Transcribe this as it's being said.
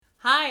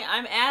Hi,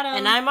 I'm Adam.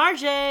 And I'm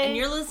RJ. And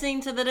you're listening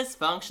to the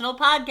Dysfunctional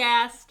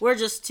Podcast. We're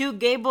just two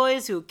gay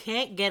boys who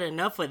can't get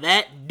enough of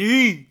that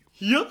D.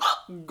 Yeah,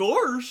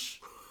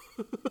 gosh.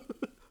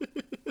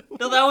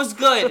 No, that was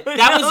good.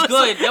 That was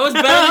good. That was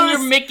better than your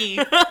Mikee.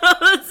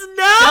 It's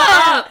not.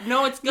 Shut up.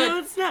 No, it's good. No,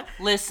 it's not.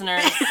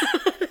 Listeners,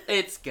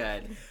 it's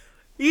good.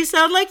 You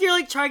sound like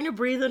you're trying to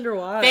breathe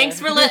underwater. Thanks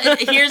for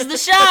here's the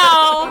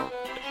show.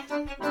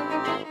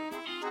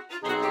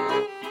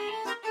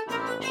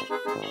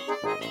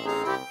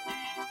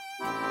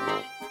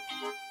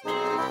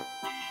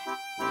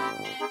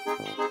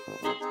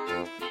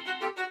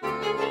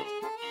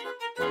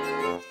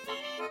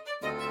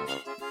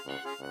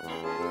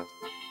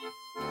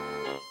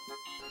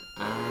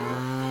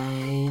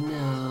 I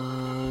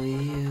know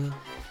you.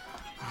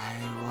 I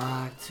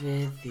walked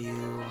with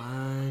you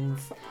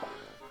once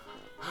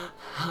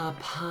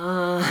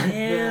upon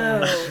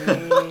a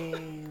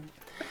dream.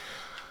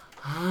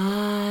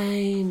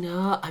 I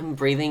know. I'm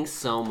breathing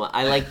so much.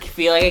 I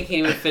feel like I can't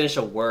even finish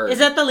a word. Is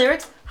that the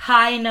lyrics?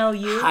 I know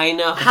you. I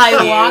know.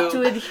 I walked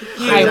with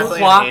you. I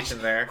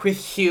walked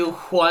with you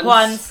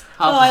once.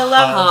 I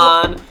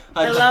love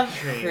a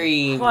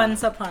dream.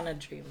 Once upon a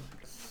dream.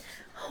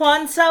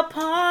 Once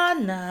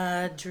upon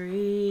a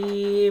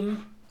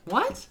dream.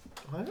 What?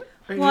 Are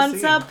you Once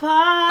singing?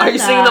 upon Are you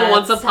singing the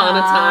Once Upon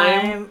a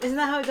Time? Isn't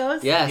that how it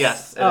goes? Yes.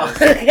 Yes, it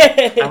is.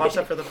 Okay. I watched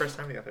that for the first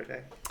time the other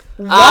day.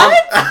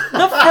 What?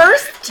 The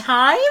first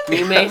time?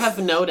 You may have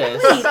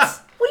noticed. Wait,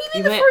 what do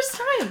you mean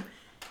first time?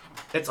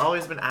 It's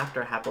always been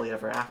after Happily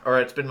Ever After, or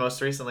it's been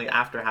most recently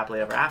after Happily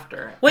Ever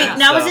After. Wait, And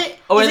now so- is it?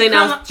 Or are is they it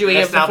now doing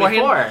it It's now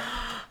beforehand? before.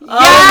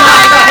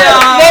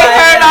 Yes! They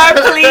heard our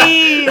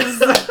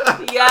pleas!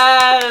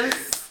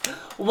 Yes!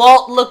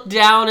 Walt looked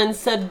down and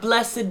said,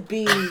 "Blessed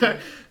be."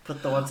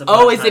 But the Once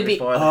Upon a Time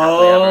before the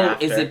Happily Ever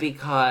After. Is it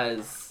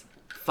because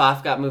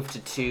Pfaff got moved to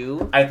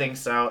 2? I think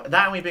so.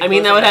 That and we've been I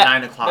mean, that closing would at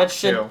have 9 o'clock that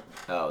should. too.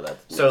 Oh,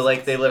 that's So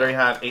they literally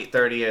have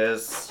 8:30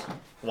 is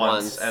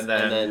once, and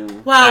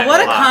then Wow, 9 what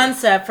a o'clock.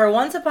 concept for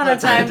Once Upon a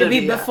Time to be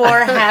Yeah. before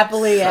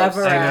Happily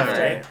Ever I know,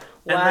 After. right?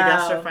 And the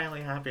guests Wow. are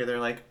finally happy. They're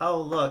like,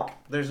 "Oh, look,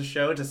 there's a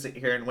show to sit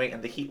here and wait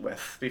in the heat with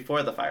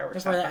before the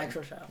fireworks Before the happen."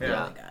 actual show. Yeah.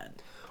 Oh my god.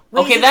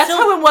 Wait, Okay, is it that's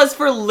still- how it was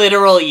for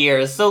literal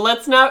years. So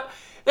let's not.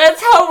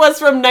 That's how it was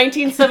from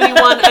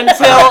 1971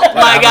 until,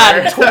 my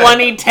God,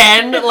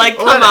 2010. Like,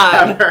 come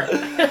on. Whatever.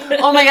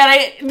 Oh my God,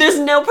 there's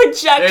no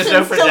projections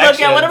There's no to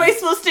look at. What am I projections.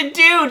 supposed to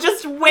do?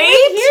 Just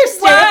wait? Here,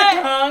 stare at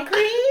the What?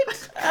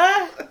 concrete.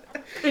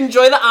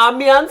 Enjoy the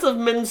ambiance of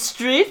Main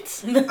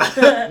Street?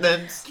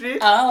 Then street.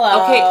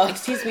 Hello. Okay,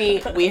 excuse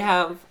me. We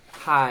have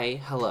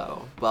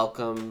hello,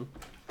 welcome.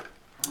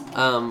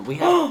 We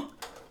have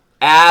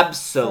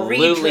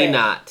absolutely Friedrich.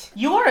 not.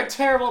 You are a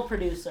terrible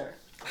producer.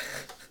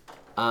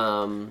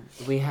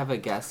 We have a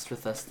guest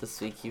with us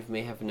this week. You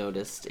may have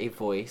noticed a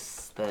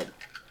voice that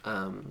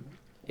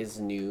is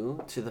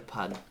new to the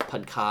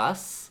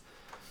podcast.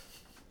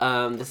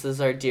 This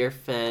is our dear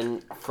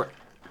friend.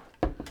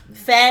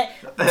 This is my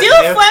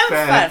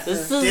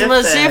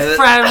dear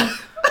friend.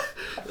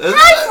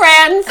 Hi,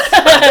 friends.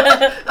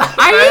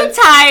 Are you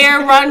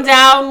tired, run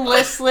down,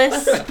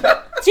 listless?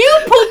 Do you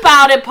poop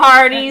out at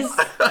parties?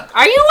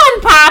 Are you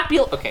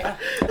unpopular? Okay.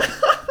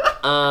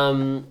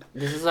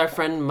 This is our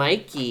friend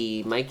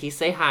Mikee. Mikee,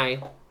 say hi.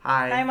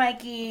 Hi. Hi,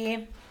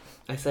 Mikee.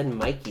 I said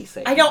Mikee,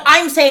 say I don't.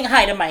 I'm saying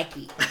hi to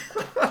Mikee.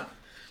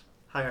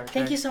 Hi, RJ.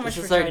 Thank you so much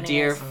This for is joining our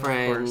dear us.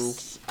 friend,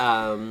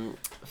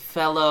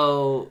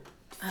 fellow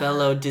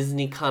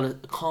Disney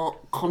connoisseur.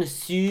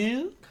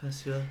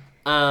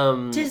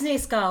 Disney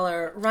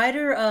scholar,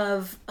 writer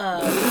of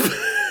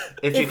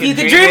If If You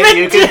Could Dream It,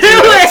 you Do It.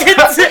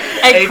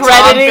 And A Tom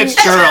crediting,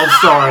 Fitzgerald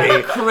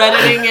story.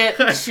 crediting it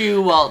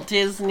to Walt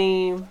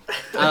Disney.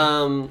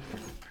 No,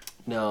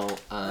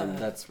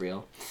 that's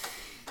real.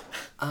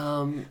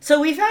 So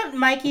we found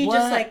Mikee What?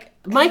 just like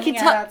Mikee, hanging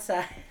out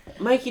outside.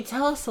 Mikee,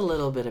 tell us a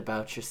little bit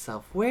about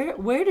yourself.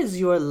 Where does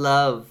your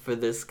love for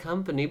this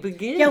company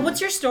begin? Yeah,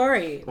 what's your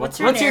story? What's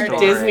your What's your narrative?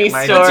 Disney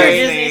My story? What's your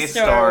Disney Disney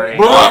story? story.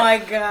 Oh my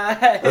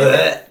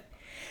god.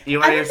 You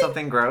want to hear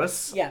something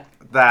gross? Yeah.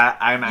 That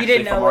I'm actually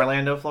didn't from know-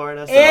 Orlando,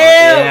 Florida. So Ew,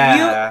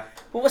 yeah.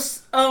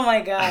 Oh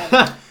my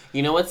god.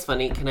 You know what's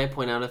funny? Can I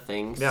point out a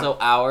thing? Yeah. So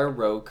our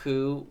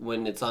Roku,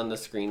 when it's on the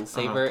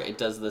screensaver, it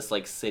does this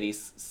like city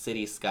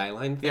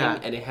skyline thing, Yeah.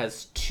 and it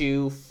has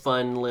 2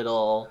 fun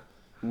little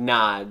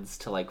nods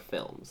to like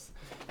films.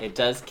 It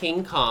does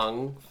King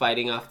Kong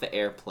fighting off the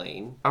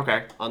airplane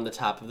Okay. on the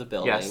top of the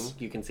building. Yes.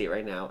 You can see it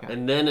right now. Yeah.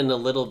 And then in a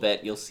little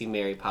bit, you'll see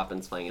Mary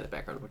Poppins playing in the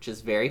background, which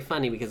is very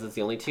funny because it's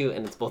the only 2,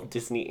 and it's both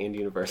Disney and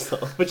Universal,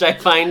 which I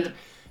find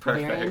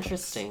very Perfect.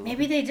 interesting.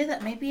 Maybe they did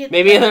that. Maybe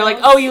they're like,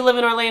 oh, you live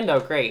in Orlando.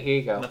 Great, here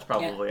you go. That's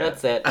probably it.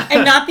 That's it.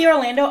 And not the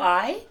Orlando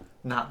Eye?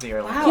 Not the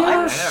Orlando. Wow, Eye,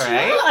 I'm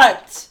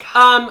right? shocked.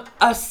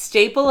 A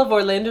staple of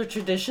Orlando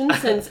tradition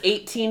since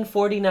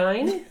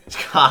 1849.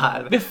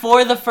 God.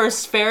 Before the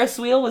first Ferris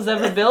wheel was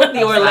ever built,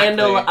 the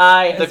Orlando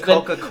Eye has The been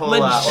Coca-Cola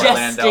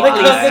majestically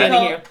Orlando Eye. sitting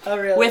here Oh,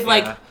 really? with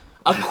like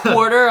a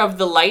quarter of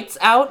the lights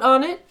out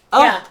on it.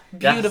 Oh, Yeah.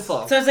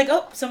 beautiful. So I was like,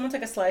 oh, someone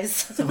took a slice.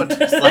 Someone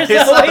took a slice.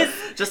 There's always...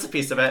 Just a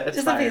piece of it. It's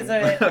Just a fine. piece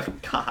of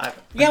it. God.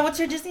 Yeah, what's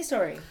your Disney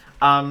story?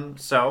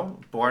 So,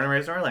 born and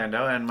raised in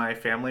Orlando, and my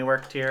family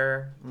worked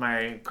here.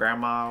 My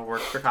grandma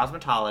worked for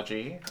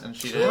cosmetology, and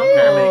she did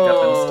hair,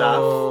 makeup, and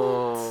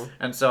stuff.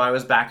 And so I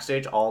was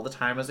backstage all the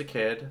time as a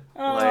kid,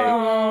 like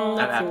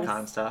at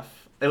Epcot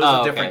stuff. It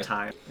was a different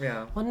time.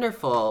 Yeah.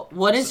 Wonderful.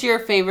 What is your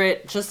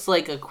favorite, just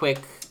like a quick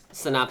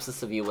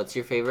synopsis of you, what's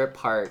your favorite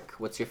park?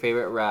 What's your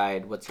favorite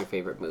ride? What's your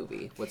favorite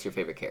movie? What's your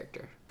favorite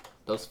character?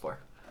 Those 4.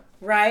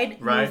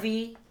 Ride.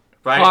 Movie.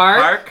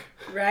 Park.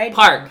 Ride.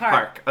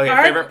 Park.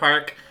 Okay, favorite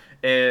park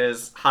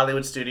is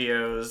Hollywood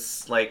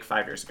Studios, like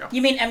 5 years ago.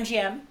 You mean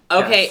MGM?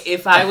 Okay, Yes.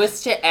 if I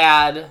was to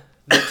add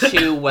the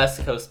 2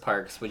 West Coast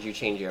parks, would you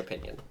change your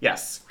opinion?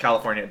 Yes,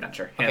 California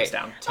Adventure, hands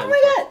down. Oh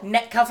my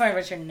god. California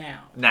Adventure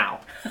now.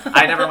 Now.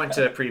 I never went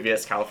to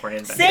previous California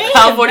Adventure. Same.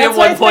 California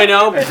That's why it's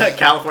 1.0.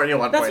 California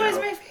 1.0. That's why it's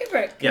my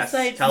favorite. Yes,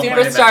 Like,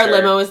 California Superstar Adventure.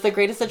 Limo is the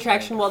greatest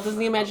attraction Walt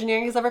Disney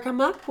Imagineering has ever come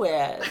up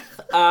with.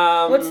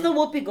 What's the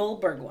Whoopi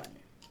Goldberg one?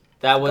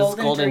 That was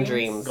Golden Golden Dreams?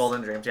 Dreams.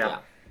 Golden Dreams, yeah.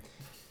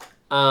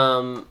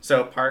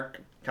 So Park,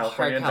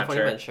 California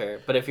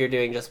Adventure. But if you're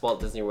doing just Walt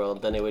Disney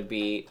World, then it would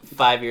be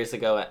 5 years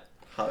ago at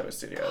Hollywood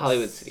Studios.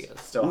 Still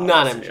Still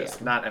not Hollywood MGM.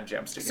 Studios. Not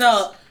MGM Studios.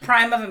 So,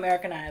 Prime of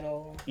American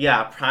Idol.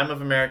 Yeah, Prime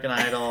of American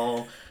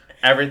Idol.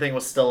 Everything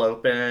was still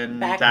open.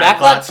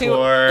 Backlot Tour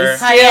Tour. is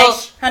still...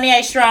 Honey,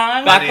 I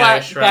Strong.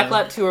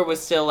 Backlot Tour was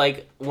still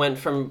like, went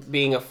from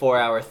being a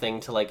 4-hour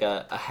thing to like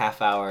a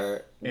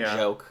half-hour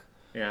joke.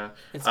 Yeah.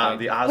 It's fine.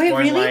 The Osborne Wait,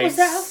 really? Lights. Was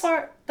that how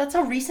far? That's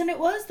how recent it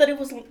was? That it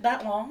was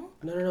that long?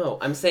 No.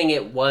 I'm saying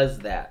it was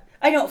that.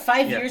 I know,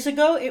 5 years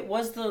ago, it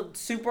was the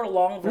super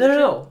long version.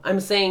 No. I'm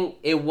saying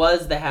it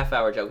was the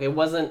half-hour joke. It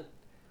wasn't...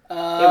 it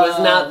was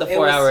not the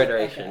 4-hour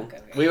iteration. Okay.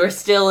 We were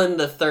still in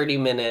the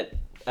 30-minute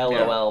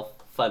LOL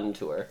fun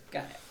tour.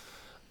 Got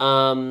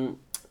it.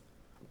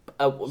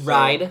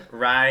 Ride.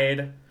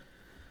 Ride.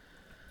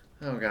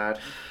 Oh, God.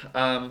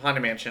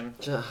 Haunted Mansion.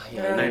 Yeah,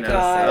 Oh, I know.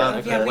 God.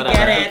 Okay, Yeah, we whatever.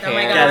 get it. Oh,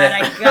 my Okay. God, I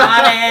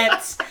got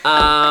it.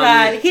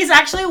 God, he's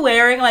actually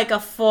wearing, like, a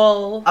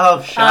full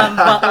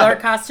butler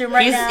costume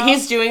right now.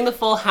 He's doing the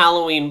full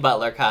Halloween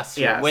butler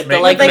costume Yes, with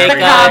the makeup like and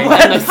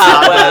makeup and the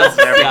cobwebs.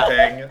 and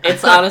everything. Yeah.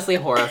 It's honestly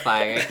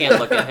horrifying. I can't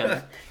look at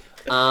him.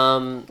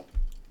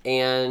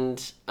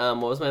 What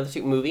was my other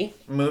 2? Movie?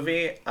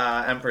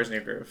 Emperor's New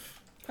Groove.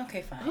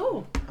 Okay, fine.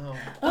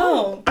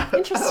 Oh,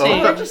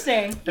 interesting.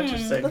 Interesting.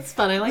 Interesting. That's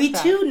fun. I like We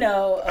that. too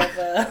know of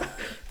a...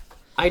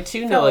 I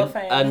too know fellow a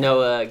fan.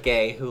 Noah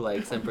gay who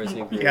likes Emperor's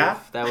New Groove. Yeah?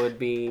 That would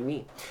be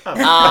me. Oh.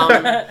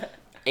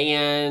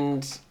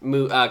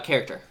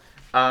 Character.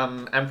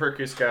 Emperor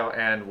Cusco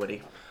and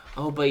Woody.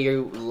 Oh, but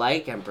you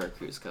like Emperor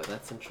Cusco.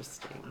 That's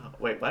interesting.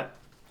 Wait, what?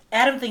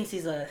 Adam thinks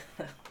he's a...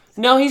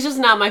 No, he's just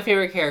not my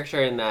favorite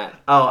character in that.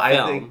 Oh, I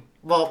film. think...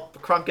 Well,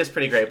 Krunk is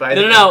pretty great, but I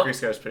think No.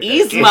 Cusco is pretty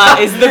good. Yzma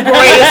is the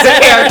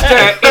greatest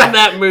character in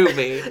that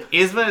movie.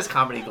 Yzma is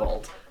comedy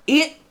gold.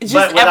 Just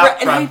But without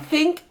and I Krunk.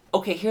 think...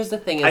 Okay, here's the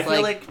thing. Is I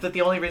feel like that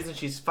the only reason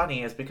she's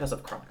funny is because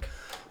of Krunk.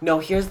 No,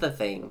 here's the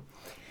thing.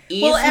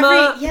 Yzma,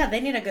 Well, they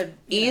need a good...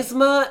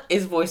 Yzma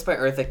is voiced by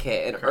Eartha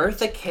Kitt, and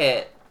Eartha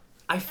Kitt,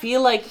 I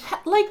feel like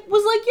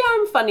was like, yeah,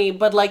 I'm funny,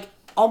 but like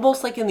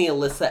almost like in the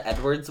Alyssa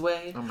Edwards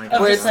way, Oh my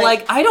God. where it's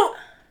like I don't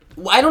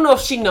know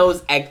if she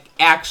knows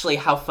actually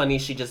how funny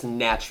she just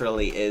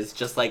naturally is,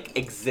 just like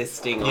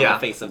existing on the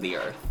face of the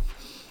earth.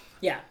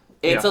 Yeah.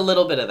 It's a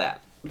little bit of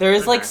that. There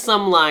is like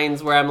some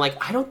lines where I'm like,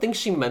 I don't think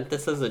she meant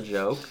this as a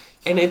joke,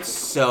 and it's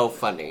so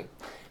funny.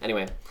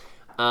 Anyway,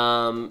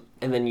 and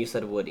then you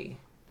said Woody.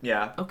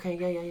 Yeah. Okay,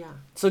 yeah.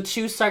 So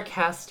 2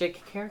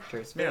 sarcastic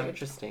characters. Very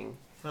interesting.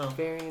 Oh.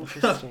 Very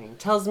interesting.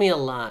 Tells me a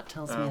lot.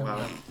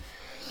 Wow.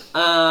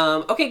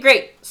 Okay,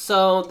 great.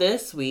 So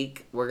this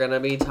week we're gonna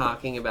be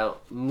talking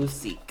about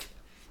musique.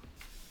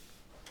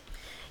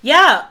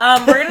 Yeah,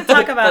 we're going to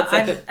talk about...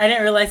 I That's it.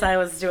 didn't realize I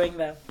was doing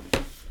the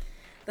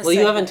Well,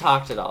 you segue. haven't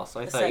talked at all, so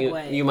I thought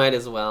segue. you might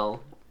as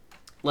well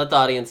let the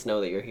audience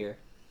know that you're here.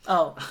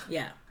 Oh,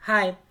 yeah.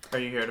 Hi. Are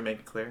you here to make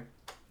it clear?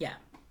 Yeah.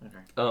 Okay.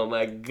 Oh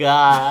my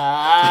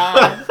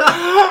god.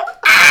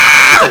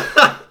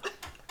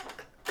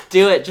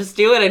 Do it. Just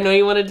do it. I know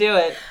you want to do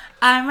it.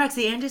 I'm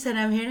Roxy Anderson.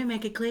 I'm here to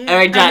make it clear. All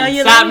right, I know done.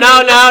 you Stop.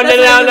 love me. No. That's why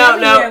you love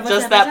me No. here. What's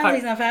Just up, that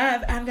what's part.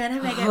 up, I'm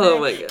gonna make it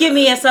Oh right. my God. Give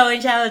me a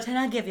sewing challenge and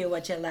I'll give you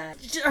what you like.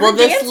 Well, Her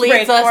this dance leads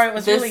break for it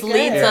was us. really This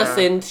leads good. us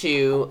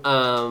into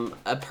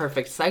a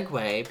perfect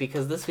segue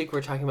because this week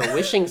we're talking about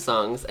wishing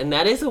songs, and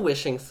that is a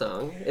wishing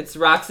song. It's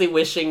Roxy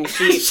wishing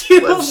she She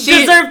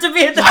deserved to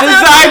be at the top.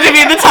 deserved to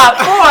be in the top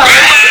 4.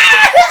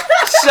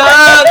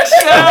 Shut.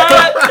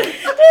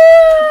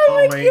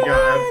 Oh my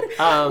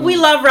God. We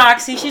love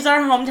Roxy. She's our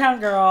hometown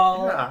girl.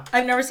 Yeah.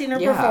 I've never seen her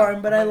Yeah.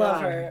 perform, but I my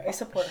love God. her. I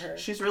support her.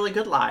 She's really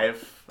good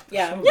live.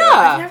 Yeah. So Yeah.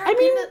 I've never I been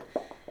mean, to...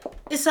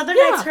 Is Southern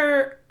Yeah. Nights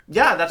her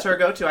Yeah, that's her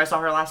go-to. I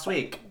saw her last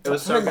week. It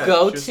was so Her good.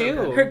 go-to? She was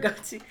so good. her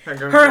go-to? Her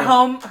go-to.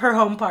 Her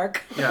home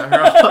park.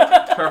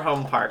 Yeah, her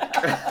home park.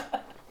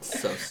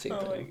 So stupid.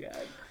 Oh my God.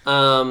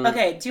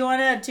 Okay, do you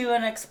want to do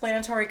an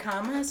explanatory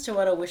comment as to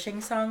what a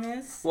wishing song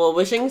is? Well,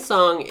 wishing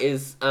song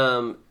is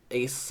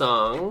a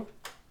song,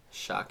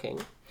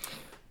 shocking,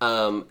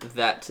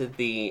 that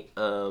the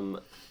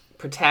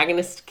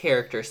protagonist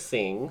character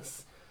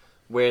sings,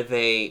 where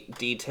they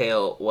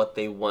detail what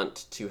they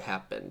want to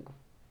happen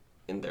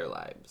in their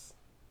lives,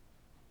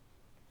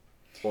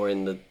 or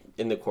in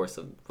the course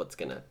of what's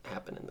gonna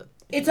happen in the.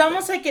 It's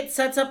almost like it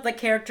sets up the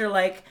character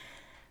like,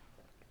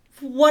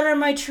 what are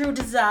my true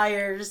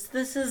desires?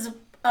 This is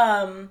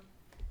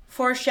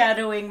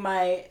foreshadowing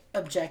my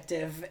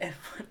objective and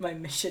what my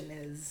mission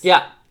is.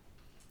 Yeah.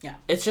 Yeah.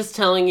 It's just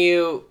telling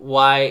you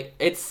why.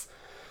 It's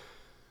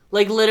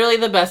like literally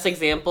the best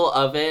example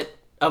of it,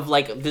 of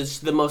like this,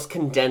 the most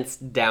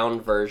condensed down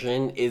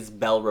version is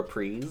Belle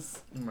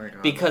Reprise. Oh my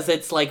God. Because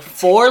it's like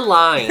 4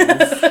 lines.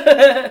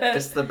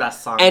 It's the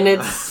best song. And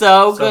it's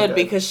so good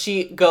because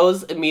she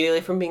goes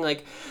immediately from being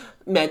like,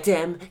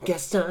 Madame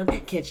Gaston,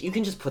 you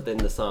can just put that in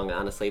the song,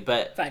 honestly,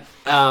 but Fine.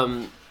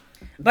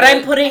 But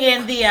I'm putting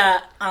in the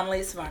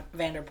Annelies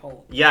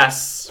Vanderpool.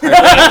 Yes.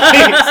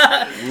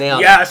 Nailed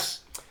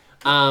yes.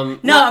 No, I'm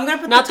gonna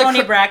put the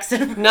Toni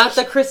Braxton. Not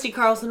the Christy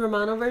Carlson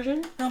Romano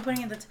version. No, I'm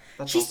putting in the.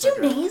 That's She's also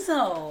too good.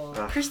 nasal.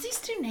 Christy's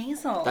too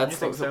nasal. That's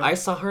think so? I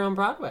saw her on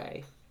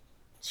Broadway.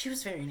 She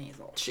was very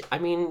nasal. I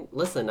mean,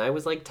 listen, I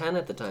was like 10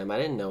 at the time. I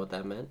didn't know what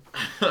that meant.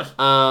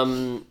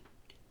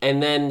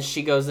 And then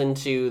she goes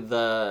into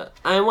the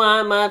I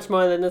want much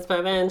more than this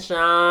prevention,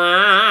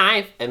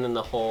 and then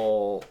the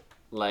whole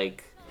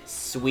like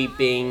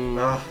sweeping,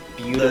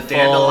 beautiful The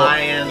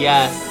dandelions.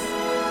 Yes.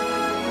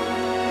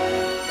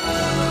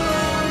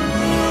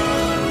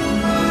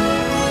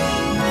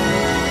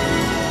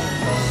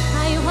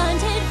 I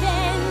want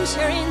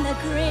adventure in the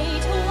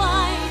great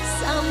white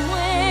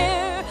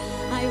somewhere.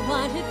 I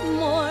want it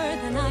more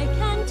than I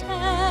can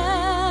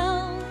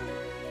tell.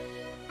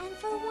 And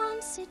for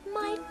once it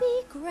might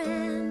be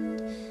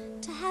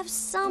grand to have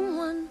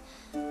someone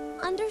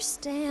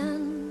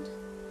understand.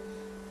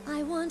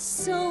 I want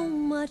so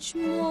much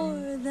more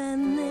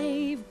than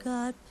they've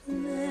got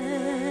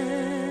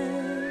planned.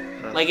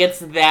 Like it's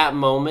that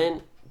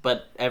moment,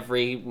 but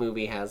every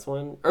movie has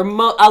one, or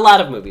a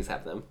lot of movies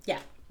have them. Yeah.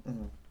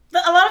 Mm-hmm.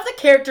 A lot of the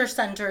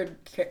character-centered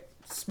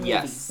movies.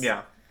 Yes.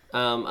 Yeah.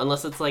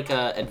 Unless it's like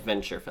a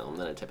adventure film,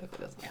 then it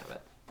typically doesn't have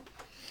it.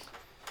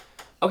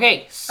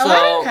 Okay, so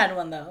Aladdin had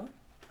one though.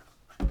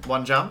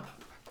 One jump.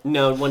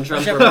 No, one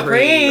jump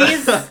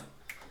Reprise,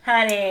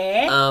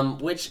 honey.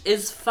 Which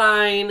is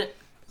fine.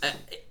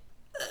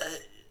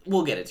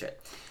 We'll get into it.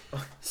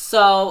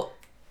 So,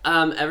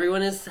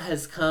 everyone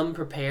has come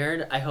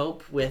prepared, I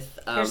hope, with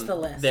Here's the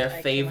list. their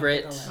I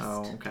favorite came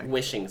up with the list.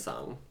 wishing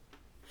song.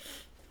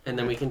 And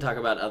then we can talk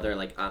about other,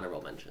 like,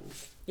 honorable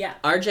mentions. Yeah.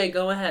 RJ,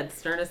 go ahead.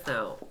 Start us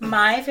out.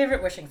 My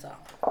favorite wishing song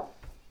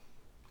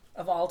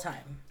of all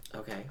time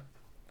Okay.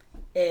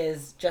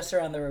 is Just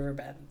Around the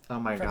Riverbend. Oh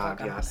my from God,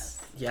 Pocahontas.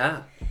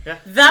 Yeah.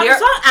 That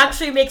song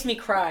actually makes me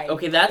cry.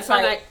 Okay, that If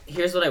song,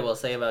 here's what I will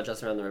say about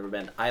Just Around the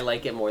Riverbend. I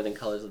like it more than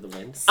Colors of the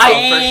Wind.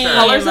 Same. for sure.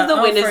 Colors of the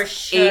Oh, Wind for is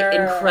sure.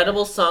 an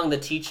incredible song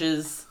that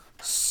teaches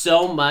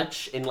so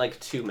much in, like,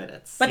 2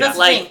 minutes. But that's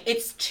like, the thing.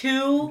 It's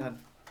too...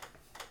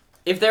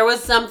 if there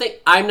was something,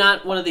 I'm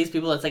not one of these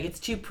people that's like, it's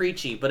too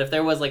preachy, but if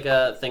there was like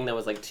a thing that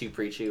was like too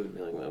preachy, it would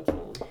be like,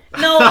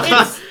 No,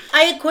 it's...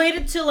 I equate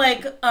it to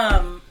like,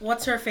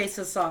 what's her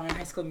face's song in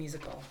High School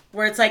Musical?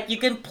 Where it's like, you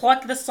can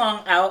pluck the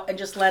song out and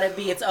just let it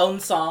be its own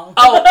song.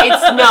 Oh,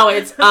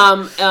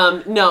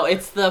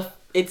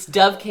 it's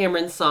Dove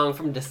Cameron's song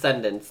from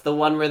Descendants, the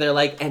one where they're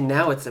like, and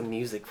now it's a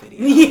music video.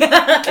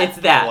 Yeah. It's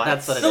that. What?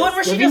 That's what it is. The one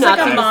where she Have you does, like,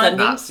 not a seen mon- I've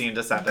Descendants? not seen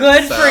Descendants.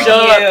 Good so. for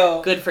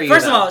you. Good for you.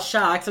 First of though. all,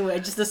 shocked. I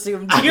just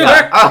assumed you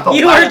Yeah. were,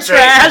 you wow, were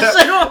trash.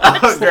 I don't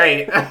watch Oh,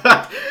 great.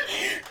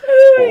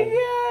 Oh my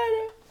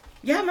god.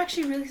 Yeah, I'm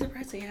actually really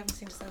surprised that you haven't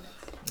seen Descendants.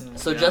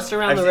 So Just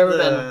Around I've the seen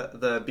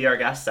Riverbend. the Be Our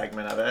Guest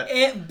segment of it.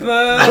 It boo.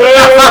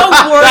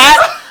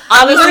 That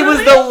honestly was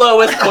the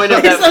lowest point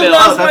of that It's the film.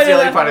 lowest Oh, that's the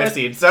only part I've I've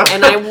seen. So.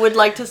 And I would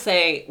like to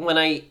say, when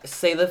I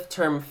say the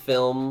term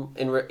film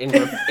in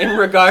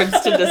regards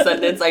to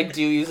Descendants, I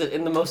do use it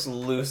in the most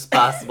loose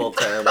possible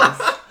terms.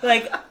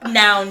 Like,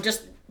 noun,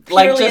 just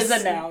Like, purely just-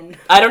 as a noun.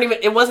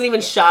 It wasn't even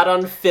shot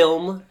on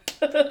film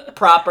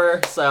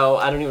proper, so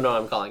I don't even know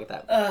what I'm calling it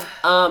that.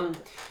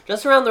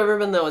 Just Around the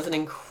Ribbon, though, is an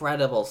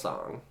incredible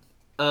song.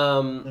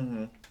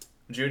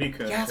 Judy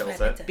Kuhn Yeah, that's kills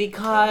what I it. meant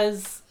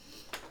because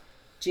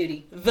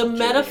Judy. the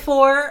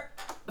metaphor,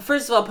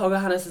 first of all,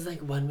 Pocahontas is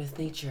like one with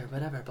nature,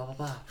 whatever, blah blah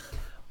blah.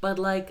 But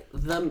like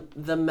the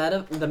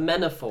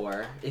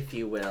metaphor, if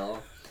you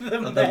will,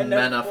 The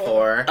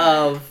metaphor.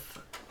 of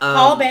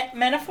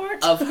metaphor?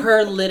 of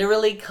her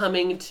literally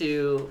coming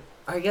to,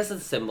 I guess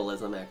it's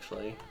symbolism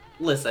actually.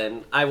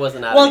 Listen, I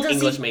wasn't out of an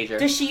English major.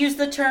 Does she use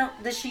the term?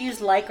 Does she use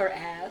like or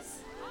as?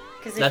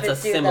 Because That's a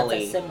simile.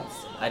 That's a simile.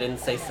 I didn't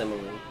say simile.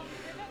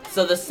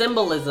 So the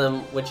symbolism,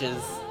 which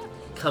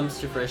comes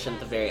to fruition at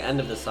the very end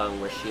of the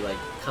song, where she like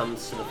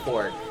comes to the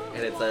fork,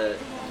 and it's a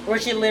Where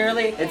she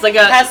literally it's like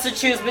a has to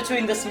choose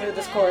between the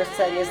smoothest chorus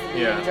that is the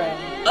beating drum.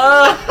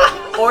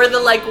 Or the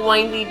like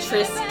windy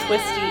twisty.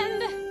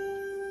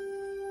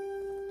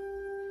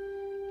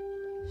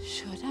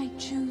 Should I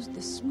choose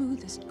the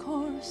smoothest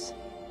course,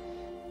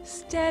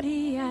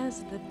 steady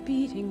as the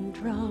beating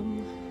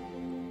drum?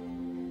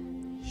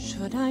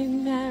 Should I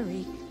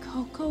marry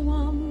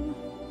Cocoam?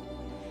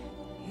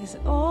 Is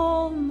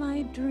all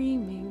my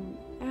dreaming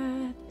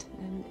at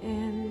an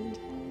end?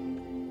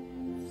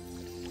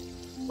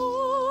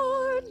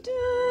 Or do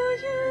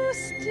you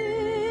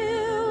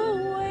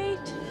still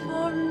wait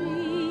for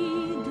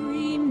me,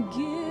 dream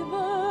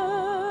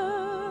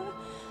giver,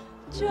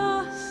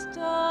 just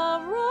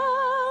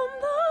around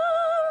the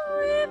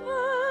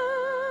river?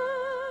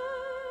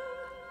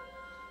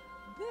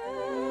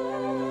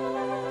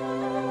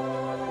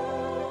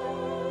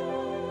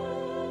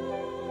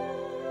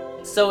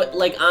 So,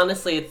 like,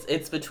 honestly,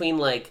 it's between,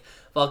 like,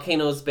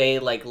 Volcanoes Bay,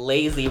 like,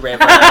 lazy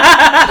river, or the,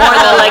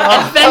 like,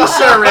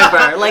 adventure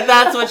river. Like,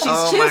 that's what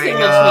she's choosing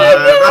between.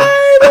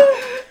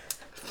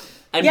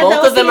 And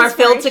both of them are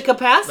filled to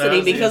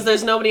capacity because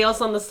there's nobody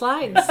else on the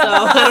slides. So,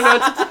 I don't know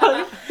what to tell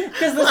you.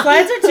 Because the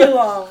slides are too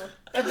long.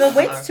 The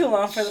wait's too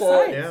long for the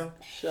slides. Yeah.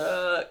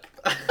 Shuck.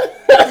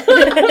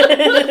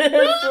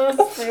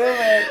 So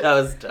stupid. That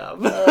was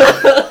dumb.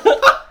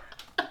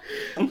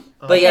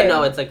 But yeah,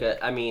 no, it's like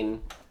I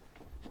mean,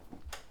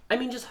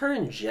 just her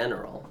in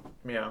general.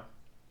 Yeah.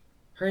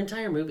 Her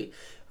entire movie.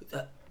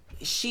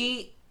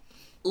 She,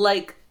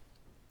 like,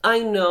 I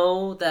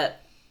know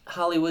that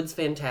Hollywood's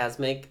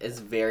Fantasmic is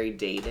very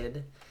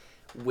dated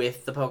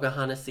with the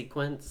Pocahontas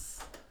sequence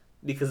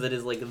because it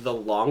is, like, the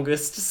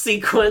longest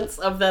sequence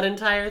of that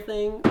entire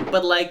thing.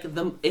 But, like,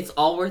 it's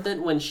all worth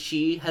it when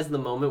she has the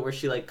moment where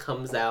she, like,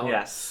 comes out.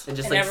 Yes. And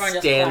just, And like, everyone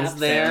just stands claps.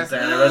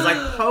 there. And it was like,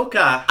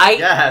 Polka. I've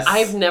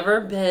Yes. never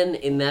been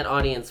in that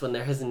audience when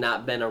there has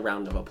not been a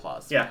round of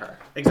applause for her.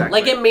 Exactly.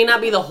 Like, it may not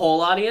be the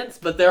whole audience,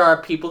 but there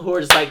are people who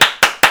are just like,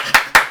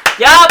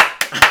 yup!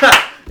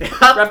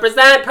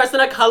 Represent person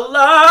of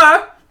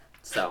color!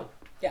 So.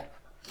 Yeah.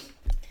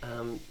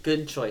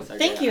 Good choice.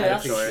 Thank you. I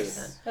That's appreciate choice.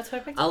 that. That's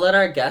what I picked. I'll let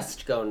our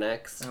guest go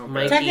next. Okay.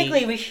 Mikee.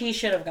 Technically, he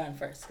should have gone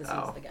first because he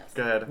was the guest.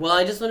 Good. Well,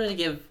 I just wanted to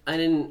give, I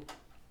don't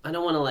want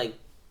to, like,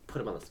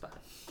 put him on the spot.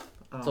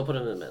 So I'll put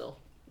him in the middle.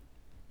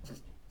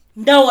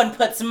 No one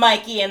puts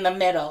Mikey in the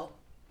middle.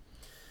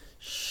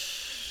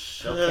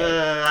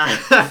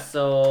 Okay.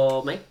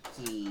 So,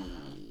 Mikee.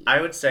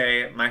 I would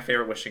say my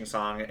favorite wishing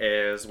song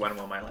is When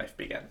Will My Life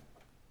Begin?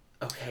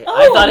 Okay,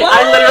 Oh,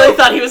 I literally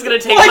thought he was gonna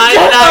take mine,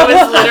 and I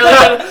was literally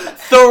gonna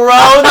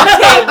throw the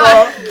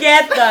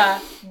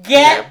table.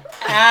 Get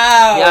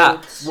out.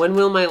 Yeah. When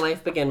will my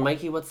life begin,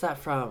 Mikey? What's that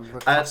from?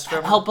 It's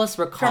from Help us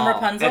recall. From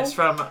Rapunzel? It's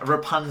from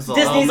Rapunzel.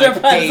 Disney's my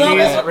Rapunzel.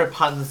 Disney's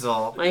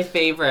Rapunzel. My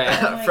favorite.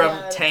 my From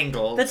God.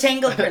 Tangled. The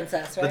Tangled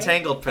Princess, right? The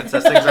Tangled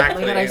Princess, Oh my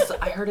exactly. god,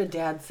 I heard a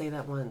dad say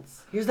that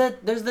once. There's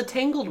the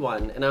Tangled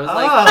one, and I was Oh.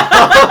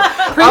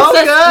 like,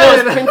 Princess, no,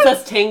 good. it's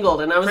Princess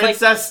Tangled, and I was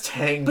Princess like,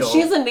 Tangled. but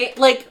she has a name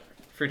like.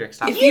 Friedrich,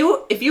 stop.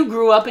 If you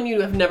grew up and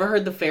you have never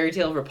heard the fairy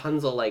tale of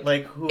Rapunzel, like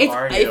who it's,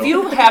 are you? If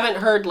you haven't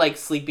heard like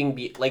Sleeping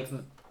Beauty, like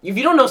if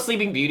you don't know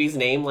Sleeping Beauty's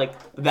name, like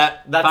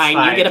that's fine.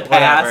 You get a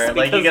pass. Whatever.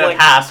 Like, you because, get a like,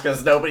 pass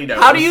because nobody knows.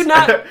 How do you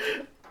not?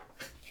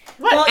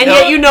 Well, And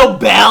yet you know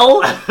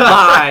Belle.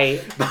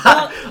 Bye.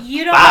 Well,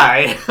 you don't.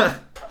 Bye.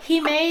 He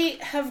may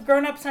have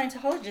grown up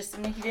Scientologist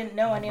and he didn't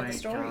know any of the my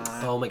stories.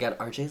 God. Oh my god,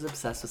 RJ's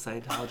obsessed with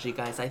Scientology,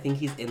 guys. I think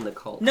he's in the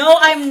cult. No,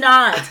 I'm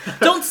not.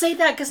 Don't say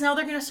that because now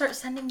they're gonna start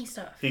sending me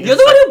stuff. You're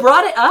the one who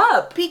brought it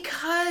up.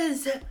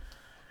 Because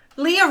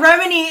Leah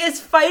Remini is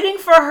fighting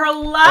for her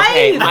life.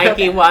 Okay,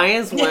 Mikey, why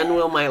is When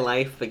Will My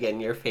Life Begin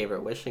your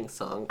favorite wishing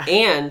song?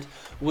 And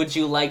would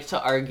you like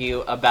to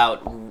argue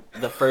about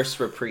the first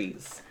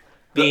reprise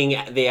being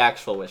the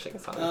actual wishing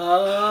song?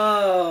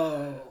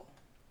 Oh.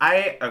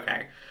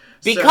 Okay.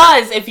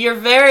 Because if you're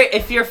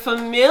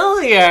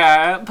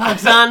familiar,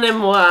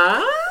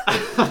 pardonnez-moi,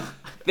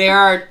 there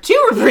are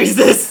two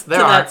reprises to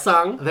that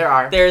song. There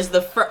are. There's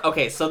the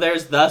so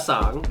there's the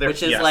song,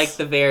 which is yes. like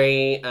the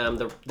very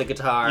the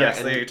guitar. Yes,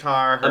 and the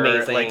guitar. Her,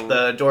 amazing. Like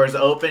the doors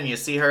open, you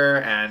see her,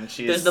 and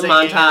she's. there's the singing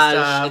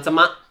montage. and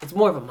stuff. It's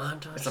more of a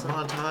montage. It's a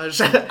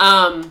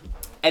montage.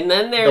 And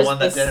then there's the one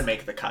that didn't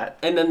make the cut.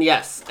 And then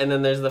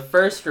there's the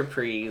first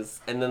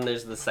reprise, and then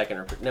there's the second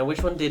reprise. Now,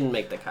 which one didn't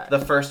make the cut? The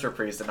first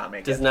reprise did not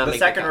make Does it. not the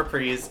make the second cut.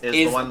 reprise is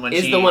Is- the one when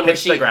is she the one where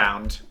hits she- the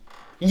ground.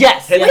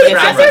 Yes. Hit yes, the yes,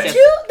 ground. yes, There yes, are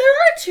two.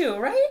 There are two,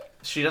 right?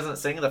 She doesn't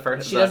sing the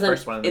first. She the doesn't.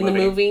 first one in the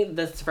movie,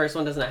 this first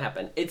one does not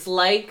happen. It's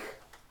like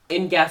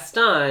in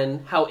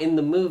Gaston, how in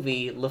the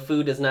movie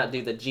LeFou does not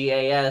do the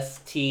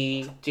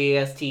G-A-S-T,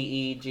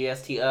 G-S-T-E,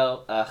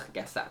 G-S-T-O.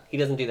 Gaston. He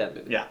doesn't do that in the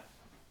movie. Yeah.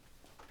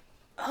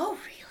 Oh,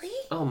 really?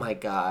 Oh my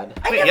god.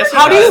 I Wait, never yes, he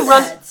How do you does.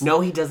 run? that. No,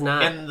 he does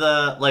not. In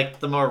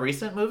the more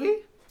recent movie,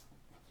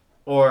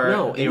 or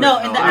No, the in- No,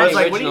 original? in the I was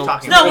like, what are you original.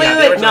 talking No, about? wait, Yeah, wait,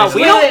 the wait. original No, is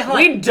we like- don't. wait, hold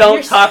We on. don't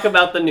You're talk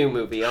about the new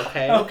movie,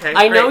 okay? Okay,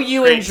 I know great,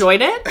 you great.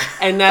 enjoyed it,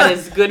 and that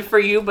is good for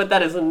you, but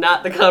that is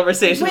not the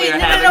conversation we Wait, are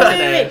no, having no, no,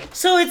 today. wait.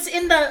 So it's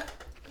in the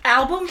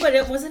album, but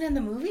it wasn't in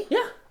the movie? Yeah.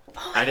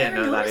 Oh, I didn't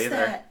never know that noticed either.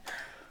 that.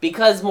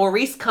 Because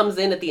Maurice comes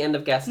in at the end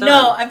of Gaston.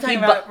 No, I'm talking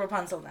about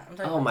Rapunzel now.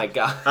 Oh my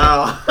god.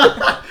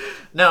 Oh.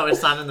 No,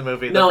 it's not in the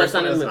movie. No, it's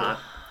not in the movie.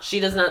 She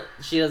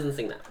doesn't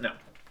sing that. No.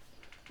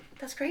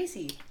 That's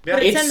crazy. Yeah.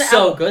 But It's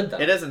so good though.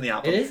 It is in the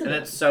album. It is in and the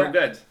it's so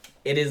good.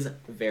 It is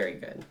very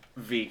good.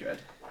 V good.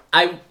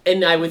 I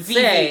would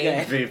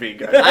say V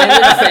good. I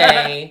would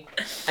say,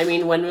 I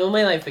mean, When Will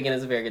My Life Begin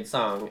is a very good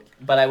song,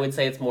 but I would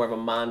say it's more of a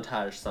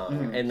montage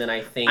song. And then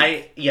I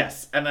think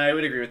yes, and I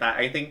would agree with that.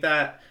 I think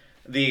that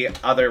the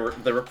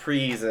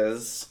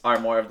reprises are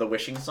more of the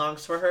wishing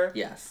songs for her.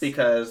 Yes.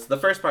 Because the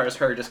first part is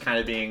her just kind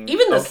of being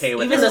okay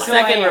with even her the life.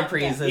 second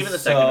reprise is Even the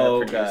second so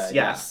reprise, good.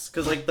 yes.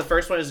 Because like the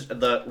first one is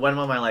the When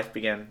Will My Life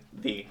Begin,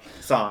 the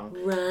song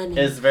Running,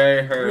 is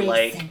very her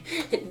racing,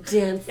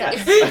 dancing,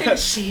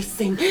 Yes.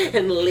 chasing,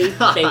 and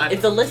leaping.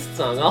 It's a list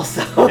song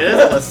also. It is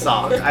a list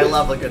song. I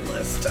love a good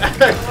list. Love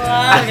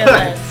a good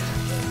list.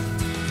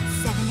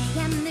 7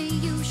 a.m. the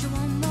usual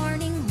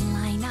morning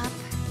lineup.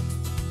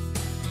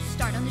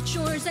 Start on the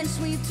chores and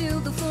sweep till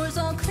the floor's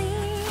all clean.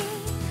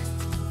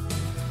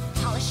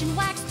 Polish and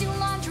wax, do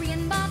laundry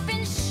and mop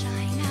and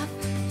shine up.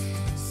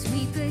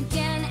 Sweep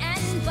again,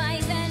 and by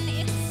then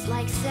it's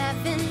like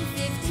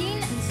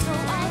 7:15, and so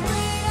I'll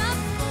read a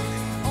book,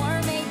 or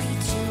maybe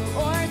 2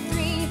 or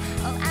 3.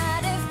 I'll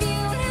add a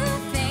few new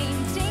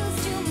paintings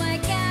to my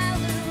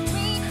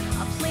gallery.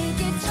 I'll play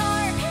guitar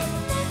and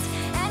knit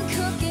and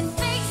cook, and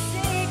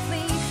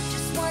basically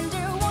just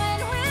wonder when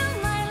will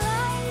my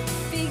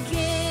life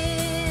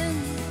begin.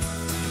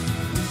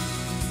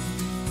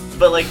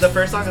 But like the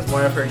first song is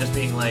more of her just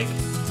being like,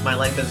 my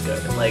life is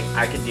good. Like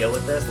I can deal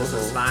with this. This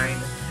is fine.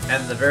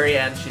 And the very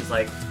end, she's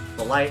like,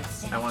 the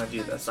lights. I want to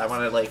do this. I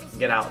want to like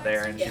get out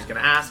there. And she's gonna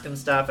ask and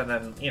stuff. And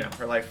then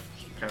her life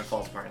kind of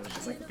falls apart. And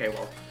she's like, okay,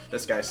 well,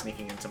 this guy's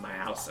sneaking into my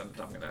house, and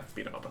I'm gonna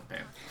beat him up with a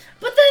pan.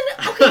 But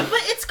then, okay, but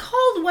it's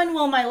called When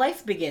Will My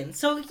Life Begin?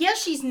 So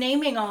yes, she's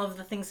naming all of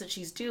the things that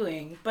she's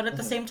doing, but at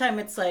the same time,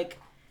 it's like,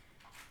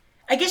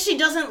 I guess she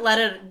doesn't let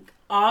it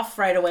off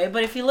right away.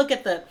 But if you look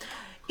at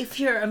if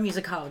you're a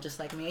musicologist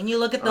like me, and you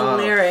look at the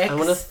lyrics, I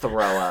want to throw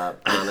up,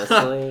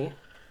 honestly.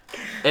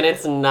 And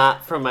it's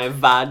not from my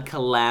vodka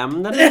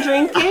lamb that I'm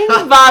drinking.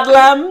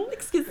 Vodlam,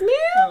 excuse me.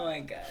 oh my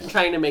god. I'm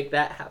trying to make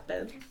that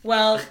happen.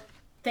 Well,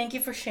 thank you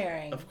for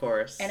sharing. Of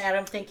course. And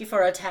Adam, thank you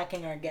for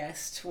attacking our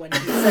guest when he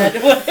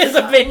said what his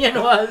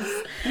opinion was.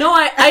 No,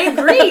 I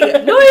agree.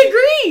 No, I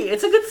agree.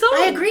 It's a good song.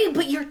 I agree,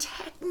 but you're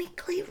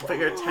technically wrong. But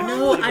you're technically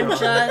No, I'm wrong.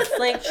 just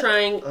like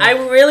trying.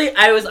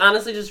 I was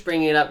honestly just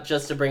bringing it up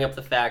just to bring up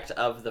the fact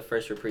of the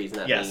first reprise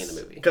not being in the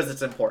movie. Because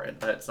it's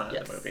important that it's not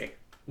in the movie.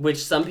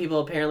 Which some people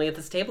apparently at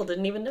this table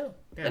didn't even know.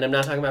 Yeah. And I'm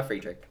not talking about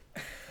Friedrich.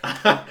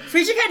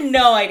 Friedrich had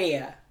no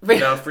idea.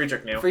 No,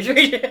 Friedrich knew.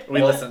 Friedrich.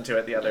 We listened to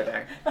it the other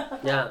day.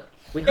 Yeah.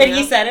 And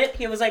he said it.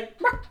 He was like,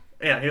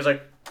 Yeah, he was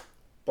like,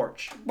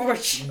 Borch.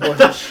 Borch.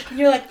 Borch. And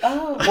you're like,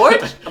 oh.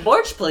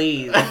 Borch,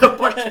 please.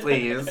 Borch,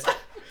 please.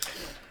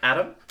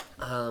 Adam?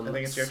 I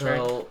think it's your turn.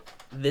 So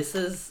this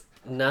is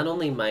not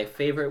only my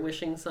favorite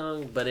wishing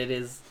song, but it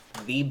is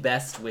the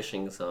best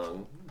wishing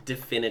song,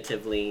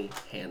 definitively,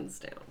 hands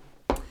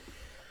down.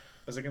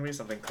 Is it gonna be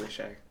something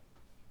cliche?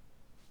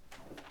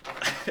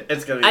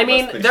 It's gonna be. I the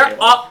mean, most cliche they're one.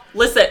 all.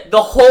 Listen,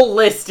 the whole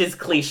list is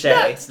cliche.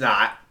 Yeah, it's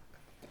not.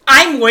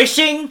 I'm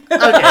wishing. Okay,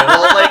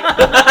 well, like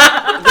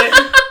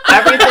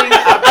everything.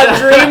 Up A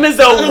dream is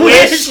a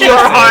wish your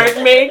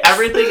heart makes.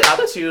 Everything up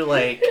to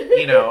like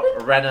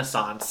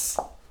Renaissance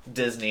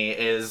Disney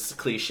is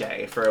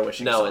cliche for a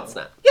wishing song. No, it's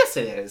not. Yes,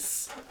 it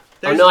is.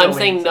 There's no, I'm way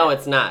saying to- no,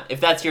 it's not. If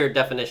that's your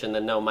definition,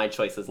 then no, my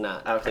choice is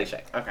not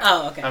cliche. Okay.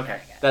 Oh, okay. Okay.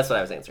 That's what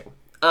I was answering.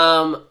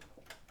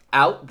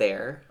 Out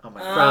There Oh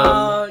my from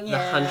god. The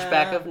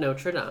Hunchback of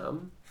Notre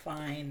Dame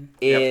Fine.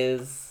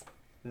 is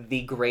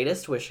the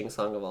greatest wishing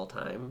song of all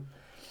time.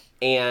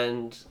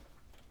 And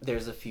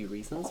there's a few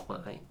reasons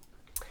why.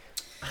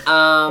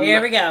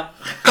 Here we go.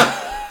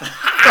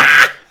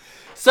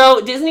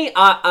 So Disney,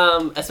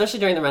 especially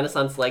during the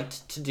Renaissance,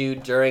 liked to do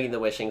during the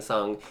wishing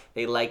song,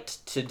 they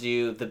liked to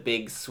do the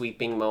big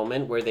sweeping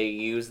moment where they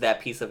use that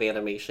piece of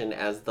animation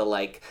as the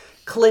like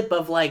clip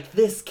of like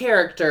this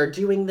character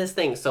doing this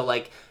thing. So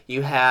like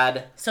you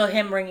had So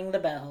him ringing the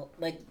bell,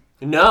 like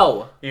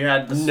no. You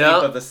had the sweep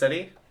No. of the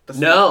city. The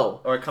sweep, No.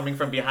 Or coming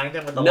from behind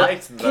him with the No.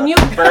 lights and Can the you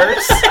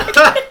birds.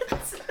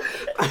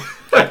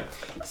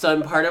 So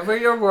in Part of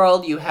Your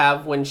World, you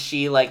have when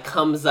she like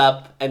comes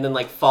up and then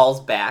like falls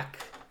back.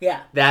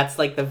 yeah. That's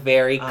like the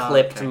very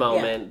clipped okay.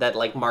 moment that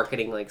like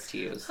marketing likes to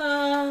use.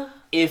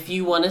 If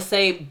you want to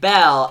say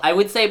Belle, I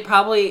would say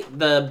probably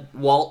the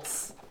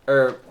waltz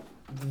or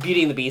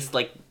Beauty and the Beast,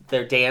 like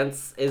their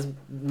dance is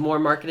more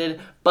marketed.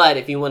 But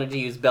if you wanted to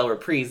use Belle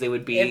Reprise, it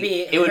would be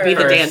the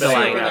her dandelion,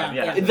 swing,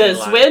 yeah. the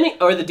Dandelion. swing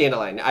or the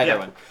dandelion, either Yeah.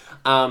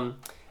 one.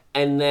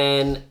 And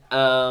then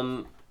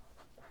I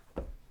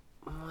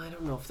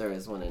don't know if there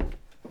is one in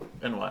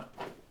And what?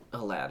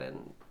 Aladdin,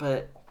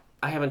 but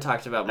I haven't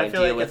talked about my I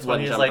feel deal like with it's when one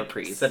he's jump like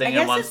reprise. sitting I in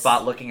guess one it's-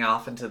 spot looking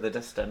off into the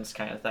distance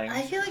kind of thing.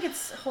 I feel like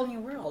it's a whole new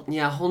world.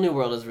 Yeah, Whole New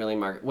World is really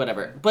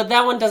whatever. But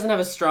that one doesn't have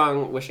a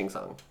strong wishing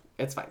song.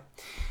 It's fine.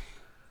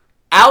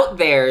 Out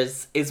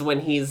There's is when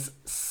he's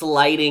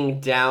sliding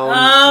down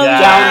Oh,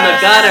 down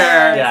the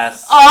gutter.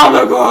 Yes. Oh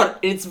my god!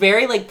 It's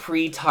very like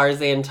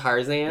pre-Tarzan.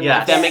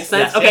 Yes. If that makes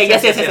sense. Yes, Okay.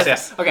 yes, Yes. yes,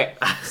 yes. Okay.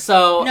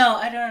 So. No,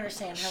 I don't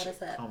understand. How does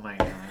that? Oh my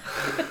god.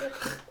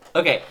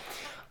 Okay.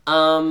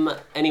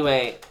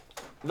 Anyway,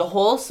 the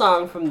whole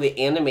song from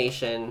the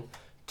animation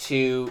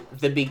to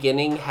the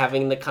beginning,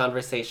 having the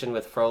conversation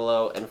with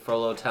Frollo and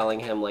Frollo telling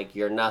him like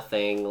you're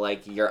nothing,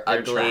 like you're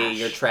ugly, trash.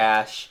 you're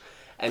trash,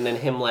 and then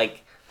him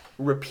like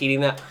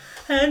repeating that.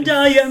 And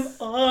I am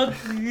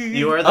ugly.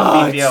 You are the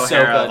Oh, Phoebe it's so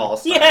O'Hara good. of all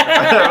stars.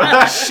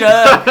 Yeah.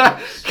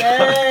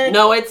 Shut.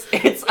 No, it's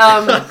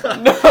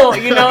no.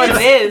 You know what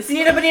it is.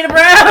 Nina Bonita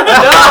Brown.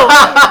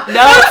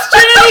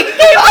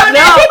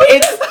 No,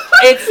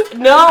 it's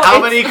no. How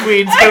it's, many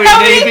queens can we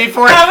name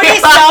before? How many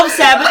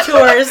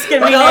self-saboteurs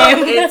can we No,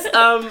 name?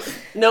 it's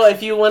no.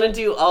 If you want to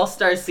do All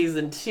Star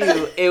season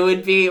 2, it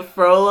would be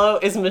Frollo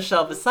is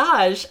Michelle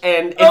Visage,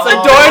 and it's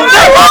adorned.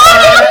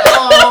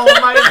 Oh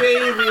my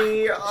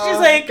baby! Oh, She's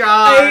like,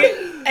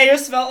 God. I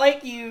just felt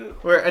like you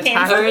We're came for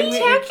attacking me. me.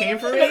 You came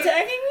for me,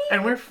 attacking me.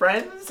 and we're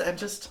friends. And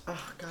just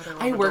oh god,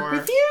 I work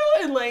with you,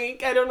 and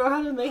like I don't know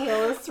how to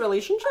handle this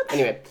relationship.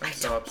 Anyway, I'm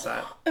so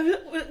upset.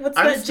 What's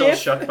I'm that still gif?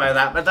 shook by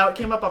that, but that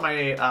came up on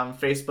my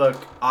Facebook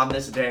on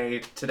this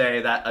day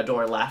today that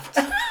Adore left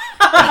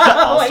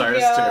All my Stars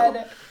God.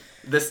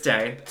 2. This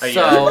day, a year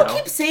So- ago. I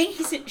keep saying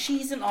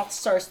she's in All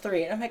Stars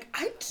 3, and I'm like,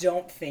 I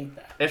don't think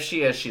that. If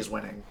she is, she's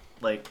winning.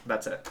 Like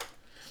that's it.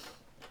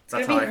 It's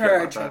That's gonna be how I feel her or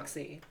about that.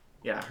 Trixie.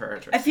 Yeah, her. Or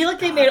Trixie. I feel like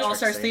they God, made All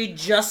Stars Trixie. 3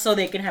 just so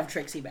they can have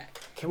Trixie back.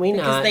 can we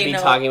Because not they be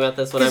know- talking about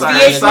this when I'm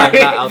Because Sorry, talking sorry.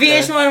 about Out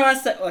There? VH1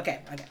 wants to. Okay.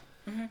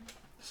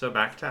 So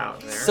back to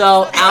Out There.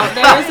 So Out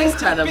There is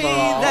incredible.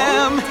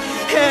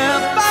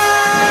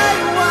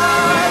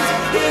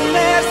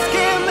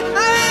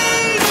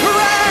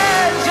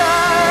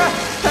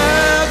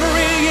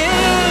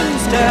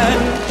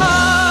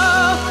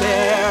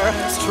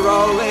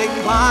 Strolling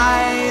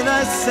by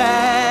the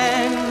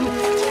sand,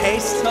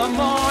 taste the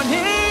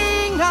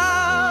morning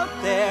out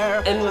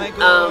there. And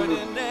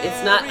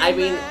it's not. I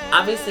mean,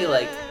 obviously,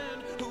 like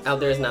Out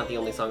There is not the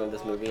only song of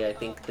this movie. I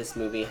think this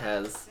movie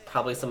has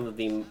probably some of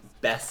the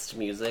best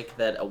music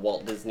that a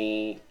Walt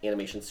Disney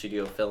Animation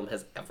Studio film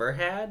has ever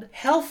had.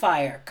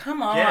 Hellfire.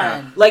 Come on.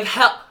 Yeah. Like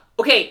hell.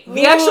 Okay,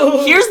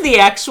 here's the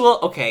actual.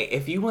 Okay,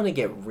 if you want to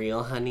get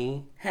real,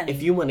 honey.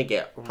 If you want to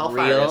get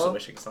Hellfire real, is a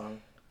wishing song.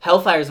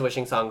 Hellfire's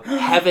wishing song,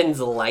 Heaven's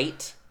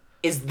Light,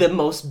 is the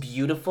most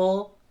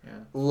beautiful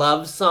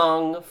love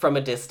song from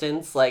a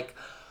distance. Like,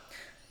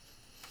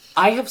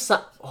 I have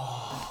some.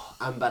 Oh,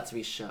 I'm about to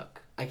be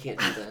shook. I can't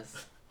do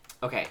this.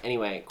 Okay,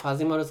 anyway,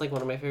 Quasimodo's like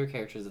one of my favorite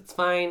characters. It's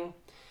fine.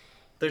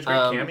 There's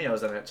great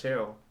cameos in it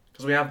too.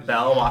 Because we have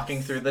Belle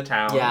walking through the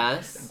town.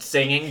 Yes.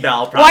 Singing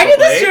Belle, probably. Why did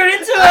this turn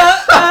into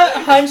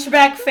a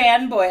Hunchback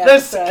fanboy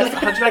This episode?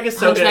 Hunchback is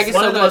so Hunchback good. It's is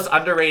one so of the good. most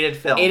underrated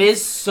films. It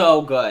is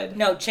so good.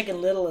 No,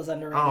 Chicken Little is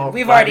underrated. Oh,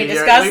 We've buddy, already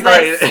discussed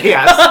this.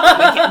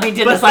 Yes. We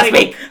did But this last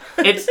week.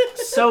 It's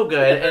so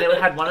good, and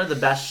it had one of the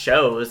best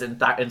shows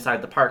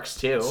inside the parks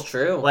too. It's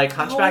true. Like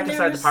Hunchback I Inside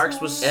never the Parks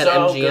saw was it. At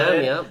so MGM,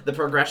 good. yep. The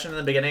progression in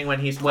the beginning when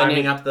he's When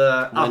climbing it- up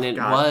the When it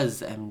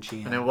was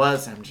MGM. and it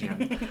was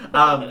MGM.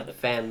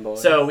 Fanboy.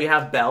 So we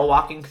have Belle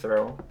walking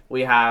through.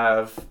 We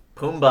have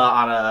Pumbaa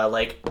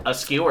on a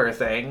skewer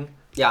thing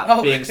yeah.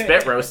 Oh. being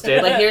spit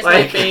roasted. But here's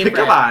my favorite.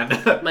 Come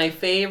on. My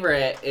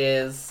favorite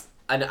is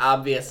an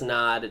obvious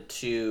nod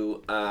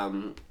to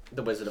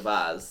The Wizard of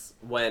Oz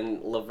when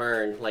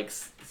Laverne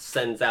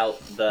sends out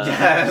the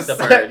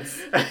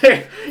birds.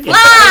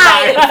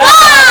 Fly!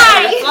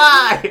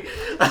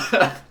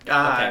 God.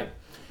 Okay.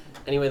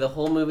 Anyway, the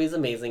whole movie's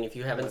amazing. If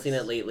you haven't seen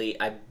it lately,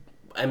 I'm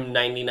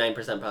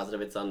 99%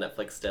 positive it's on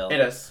Netflix still. It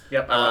is.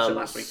 Yep, I watched it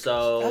last week.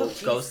 So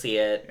jeez. go see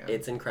it. Yeah.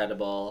 It's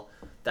incredible.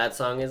 That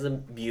song is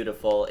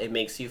beautiful. It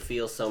makes you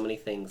feel so many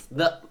things.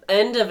 The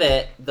end of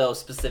it, though,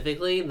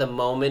 specifically, the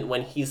moment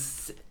when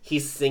he's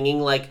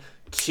singing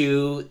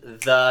to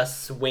the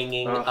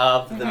swinging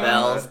of the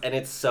bells, and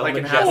it's so Like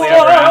in majestic. Happily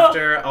Ever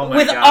After. Oh my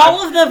With God.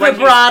 all of the When he-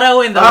 vibrato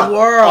in the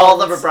world. All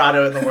the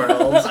vibrato in the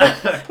world.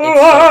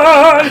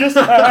 It's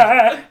so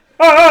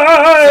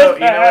So, you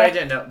know what I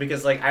didn't know?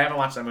 Because, I haven't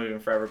watched that movie in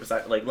forever. Because,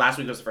 last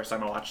week was the first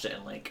time I watched it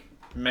in,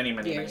 many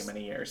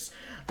years.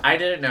 I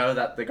didn't know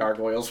that the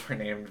gargoyles were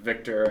named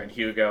Victor and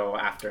Hugo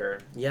after...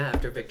 yeah,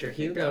 after Victor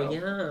Hugo,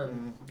 yeah.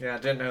 Yeah, I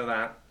didn't know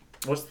that.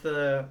 What's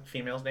the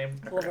female's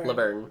name? I forgot.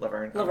 Laverne. Laverne.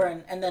 Laverne.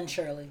 Laverne, and then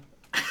Shirley.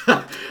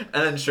 And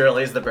then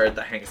Shirley's the bird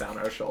that hangs down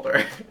her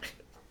shoulder.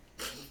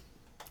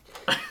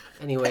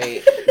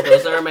 Anyway,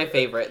 those are my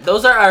favorite.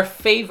 Those are our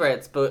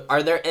favorites, but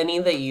are there any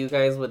that you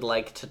guys would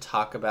like to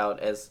talk about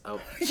as... Oh,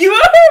 You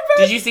are.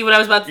 did you see what I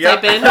was about to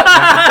type in?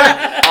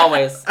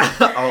 Always.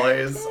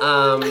 Always.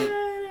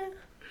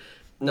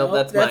 Nope,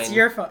 that's That's mine.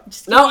 your phone.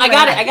 Just No, keep I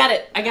got going.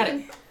 it. I got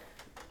it.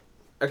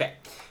 Okay.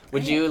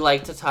 Would you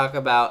like to talk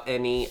about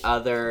any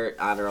other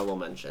honorable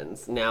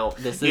mentions? Now,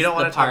 this is You don't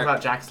the want to talk part...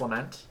 about Jack's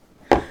Lament?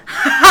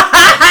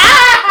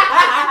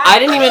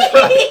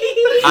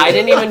 I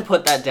didn't even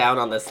put that down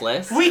on this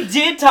list. We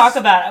did talk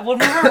about it when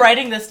we were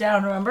writing this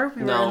down. Remember?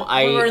 We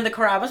were in the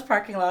Carrabba's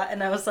parking lot,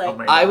 and I was like,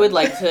 I would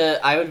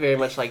very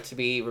much like to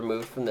be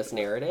removed from this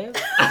narrative.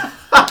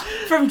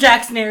 From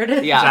Jack's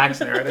narrative. Yeah, Jack's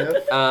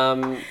narrative.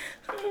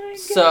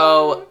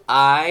 So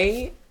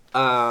I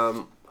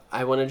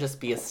want to just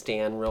be a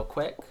stan real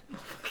quick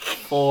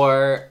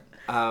for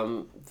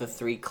the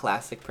 3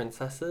 classic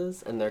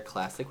princesses and their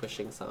classic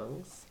wishing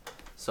songs.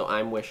 So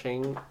I'm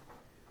wishing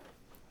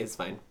is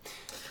fine.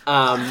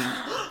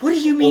 What do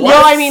you mean?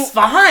 No, I mean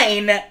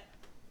fine.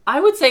 I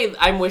would say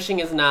I'm wishing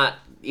is not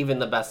even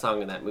the best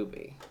song in that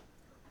movie.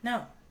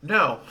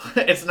 No,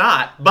 it's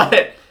not.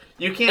 But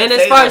you can't. And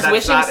say as far as that's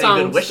wishing not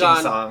songs a good wishing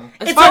gone, song.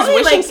 as far as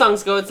wishing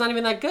songs go, it's not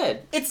even that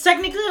good. It's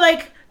technically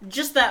like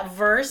just that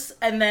verse,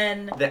 and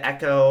then The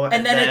echo,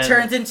 and then it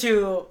turns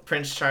into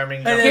Prince Charming.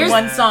 and then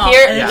one song.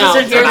 Here- and it no, just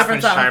turns into a here's-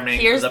 different song. Charming,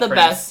 Here's the Prince,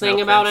 best thing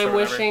no about Prince I'm or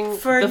whatever. wishing.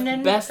 Ferdinand.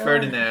 The best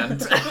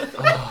Ferdinand.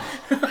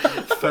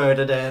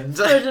 Ferdinand.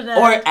 Ferdinand.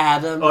 or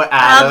Adam. Or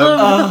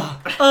Adam.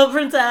 Oh,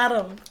 Prince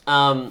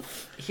Adam.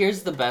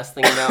 Here's the best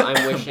thing about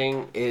I'm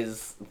wishing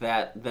is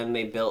that then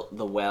they built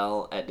the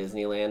well at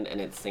Disneyland and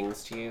it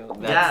sings to you.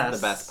 That's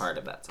the best part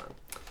of that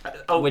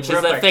song. Which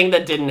is a thing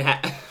that didn't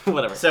happen.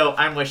 Whatever. So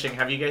I'm wishing.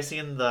 Have you guys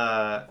seen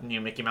the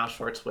new Mickey Mouse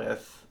shorts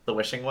with the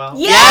wishing well?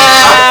 Yeah.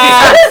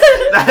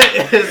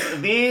 That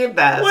is the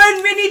best.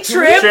 When Minnie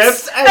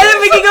trips and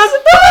then Mickey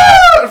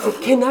goes,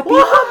 Can that be?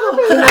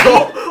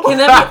 Can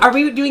that be? Are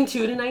we doing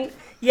 2 tonight?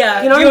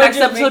 yeah. Can our do you next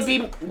want to episode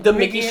be the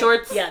Mickey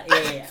shorts? Yeah.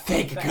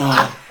 Thank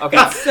God.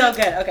 Okay. So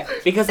good. Okay.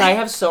 Because I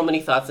have so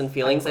many thoughts and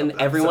feelings, and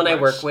everyone I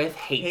work with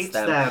hates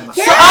them.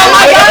 Yeah. Oh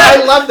my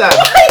God! I love them.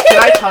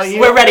 Can I tell you?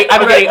 We're ready.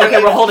 I'm ready.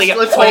 Okay, we're holding it.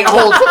 Let's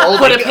hold.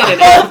 Put a pin in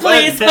it. Oh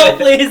please. Oh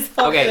please.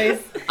 Oh Okay.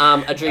 please.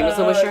 A Dream is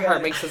a Wish Your God.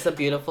 Heart Makes is a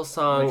beautiful I'm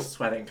song.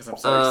 sweating because I'm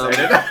so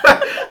excited.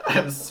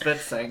 I'm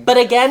spitzing. But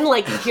again,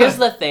 like, here's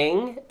the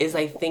thing, is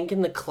I think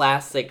in the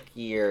classic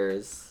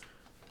years,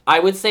 I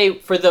would say,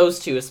 for those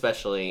 2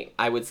 especially,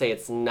 I would say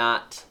it's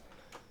not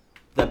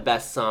the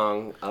best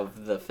song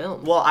of the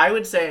film. Well, I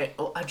would say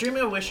 "A Dream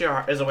is a Wish Your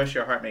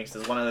Heart Makes"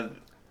 is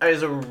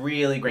is a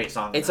really great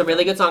song. It's a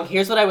really good song.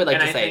 Here's what I would like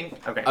And to I say.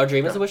 think- okay, A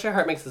Dream is go. a Wish Your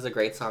Heart Makes is a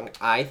great song.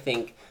 I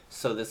think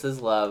So This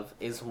Is Love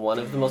is one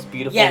of the most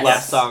beautiful Yes.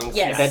 love songs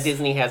Yes. that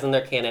Disney has in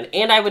their canon.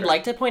 And I would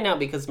like to point out,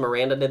 because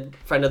friend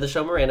of the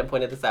show Miranda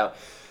pointed this out,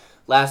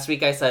 last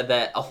week I said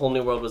that A Whole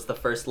New World was the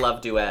first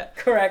love duet.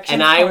 Correction.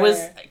 And I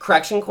was,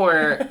 correction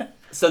corner,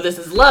 So This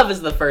Is Love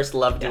is the first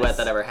love duet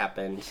that ever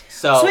happened.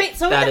 So, Wait,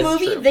 so that in the is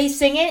movie true. they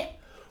sing it?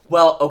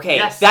 Well, okay,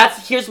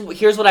 Yes. here's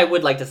what I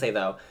would like to say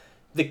though.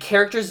 The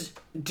characters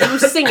do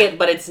sing it,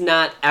 but it's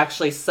not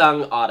actually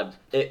sung audibly.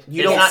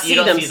 You don't see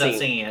them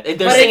singing it.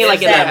 They're But singing it's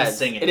like in their them heads.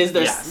 singing. It is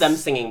Yes. them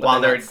singing, but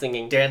While they're they're not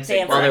singing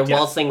dancing. while they're correct, yes.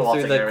 waltzing through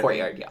Waltzing the and everything.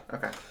 courtyard. Yeah,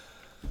 Okay.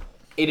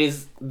 it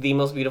is the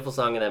most beautiful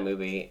song in that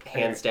movie,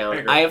 hands I down.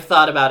 agree. I have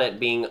thought about it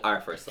being our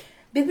first song.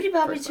 Bibbidi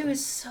Bobbidi 2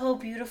 is so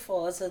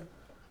beautiful. It's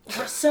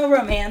so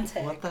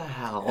romantic. What the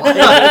hell?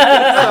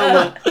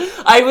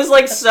 I was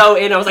like so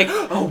in. I was like,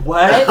 oh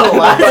what?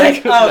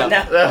 Like, oh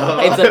no.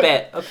 It's a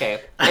bit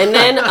okay. And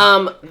then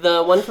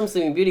the one from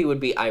Sleeping Beauty would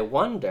be I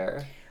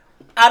Wonder.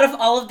 Out of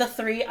all of the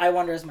 3, I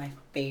Wonder is my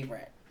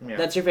favorite. Yeah.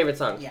 That's your favorite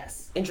song?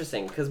 Yes.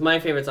 Interesting, because my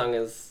favorite song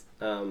is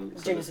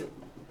James.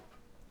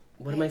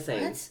 what am I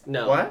saying? What?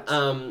 No.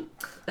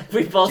 What?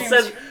 We both James-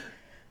 said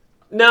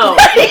no.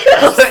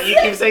 You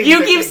keep saying.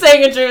 You keep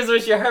saying A Dream is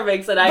Wish Your Heart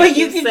Makes, and I But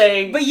keep you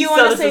saying but you So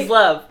wanna This say- Is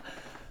Love.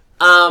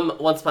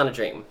 Once Upon a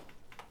Dream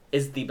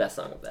is the best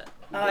song of that.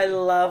 Oh, I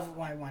love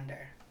I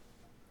Wonder.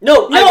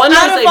 No, I Wonder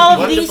out is of a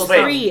all of beautiful these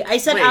song. 3. I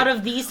said Wait. out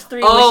of these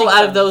 3. Oh, wishing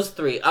out of songs. those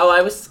 3. Oh,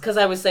 I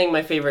was saying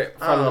my favorite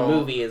from the Oh.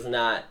 movie is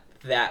not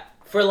that.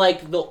 For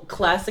like the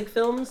classic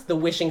films, the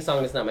wishing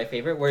song is not my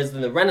favorite. Whereas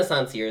in the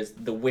Renaissance years,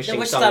 the wishing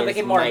wish song song is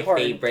became more my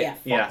important, favorite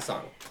yeah.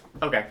 song.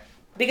 Okay.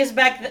 Because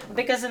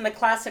because in the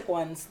classic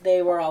ones,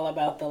 they were all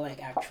about the like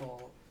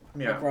actual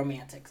Yeah. like,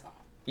 romantic song.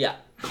 Yeah.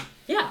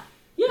 Yeah.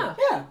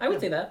 I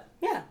would say that.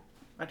 Yeah.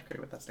 I'd agree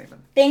with that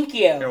statement. Thank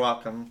you. You're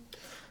welcome.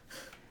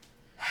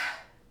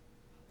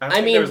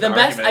 I mean, the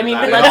best. I mean,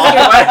 let's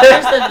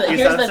let's You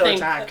here's sound the so thing.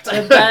 attacked.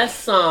 The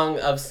best song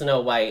of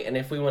Snow White, and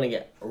if we want to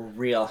get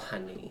real,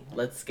 honey,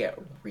 let's get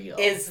real.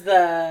 Is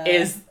them?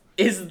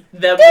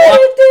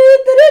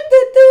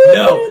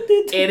 No,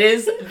 it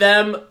is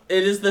them.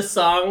 It is the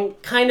song,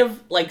 kind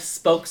of like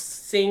spoke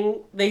sing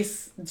they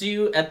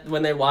do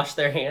when they wash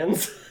their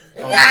hands.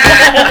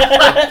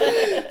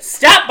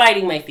 Stop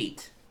biting my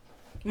feet,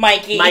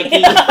 Mikey.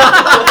 Mikey.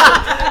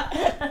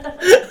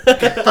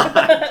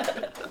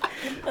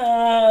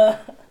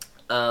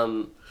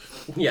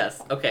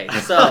 Yes. Okay.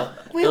 So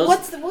Wait, those-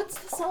 what's the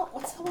song?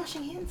 What's the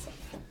washing hands song?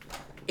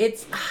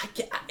 It's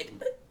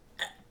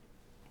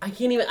I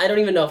can't even. I don't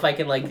even know if I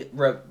can like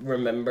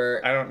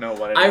remember. I don't know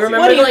what it is. I remember-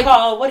 What do you like-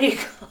 call? What do you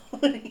call?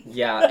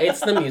 Yeah,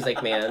 it's the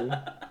Music Man.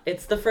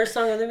 It's the first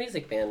song of the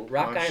Music Man,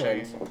 Rock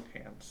Island.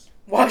 Hands.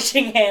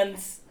 Washing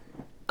hands.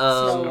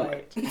 Snow Um,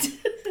 White.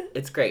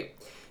 it's great.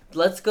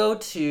 let's go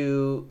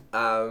to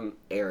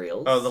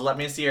Ariel's. Oh, the "Let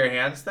Me See Your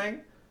Hands"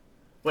 thing.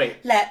 Wait.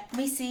 Let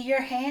me see your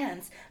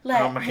hands.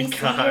 Let me see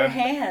your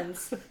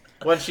hands.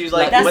 When she's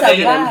like, That's when a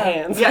they vibe.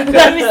 hands. Yeah,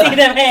 Let me see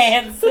them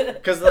hands.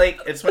 because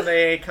like it's when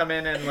they come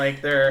in and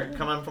like they're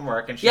coming from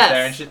work and she's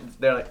there and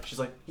she's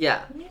like,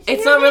 Yeah.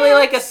 It's not really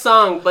like a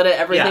song, but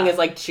everything Yeah. is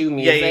like chew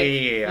music. yeah.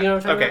 You know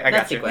what I'm talking Okay, about? I got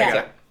That you. sequence, I got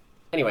yeah. it.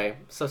 Anyway,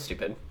 so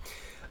stupid.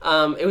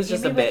 It was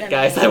just See a me with bit, them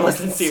guys. I hands.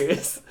 wasn't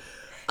serious.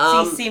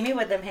 See me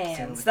with them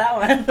hands. That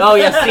one. Oh,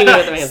 yeah, see me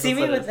with them hands. See That's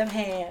me what it with is. them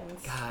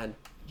hands. God,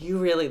 you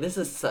really, this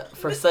is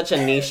for such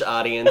a niche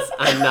audience.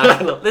 I'm not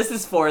gonna, this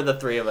is for the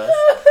three of us.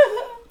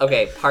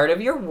 Okay, part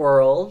of your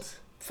world.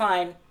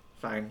 Fine.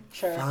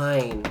 Sure.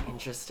 Fine.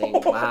 Interesting.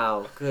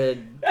 Wow.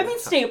 Good. I mean,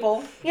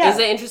 staple. Yeah. Is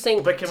it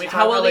interesting? But can we talk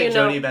how about well do like you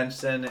know? Jodie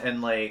Benson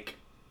and like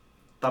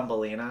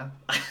Thumbelina?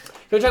 Can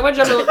we talk about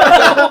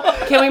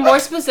Jodie? Can we more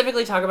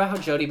specifically talk about how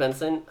Jodie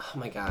Benson? Oh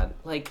my God!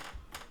 Like,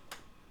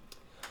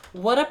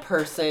 what a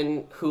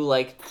person who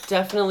like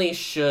definitely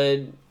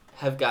should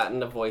have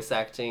gotten a voice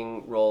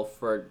acting role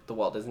for the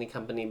Walt Disney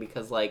Company,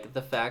 because like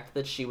the fact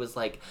that she was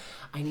like,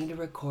 I need to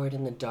record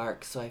in the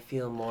dark so I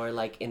feel more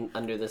like in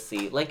under the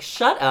sea. Like,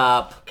 shut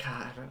up.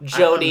 God,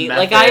 Jodie,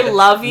 like, I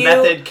love you.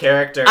 Method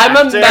character. I'm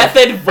actor. a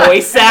method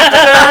voice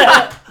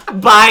actor.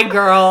 Bye,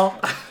 girl.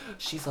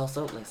 She's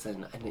also,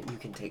 listen, and you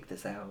can take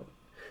this out,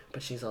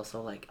 but she's also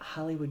like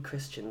Hollywood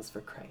Christians for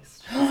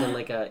Christ. She's in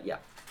like a, yeah.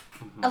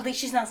 At least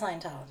she's not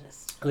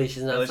Scientologist. At least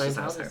she's not At least she's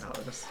not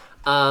Scientologist.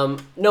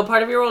 Scientologist. No,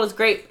 part of your world is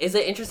great. Is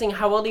it interesting?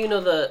 How well do you know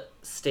the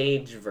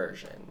stage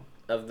version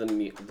of the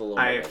Little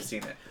Mermaid? I've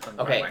seen it. On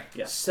Okay, Broadway.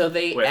 Yes. so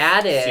they With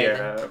added.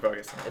 Sierra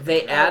Bogus.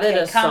 They added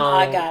a Come song.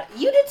 on, I got it.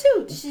 You did too.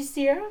 Did you see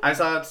Sierra? I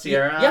saw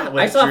Sierra Yeah,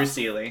 with I saw- Drew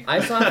Seeley. I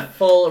saw a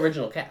full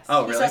original cast.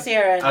 Oh, You really? saw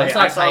Sierra. Okay, I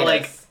saw I saw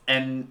like Titus.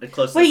 and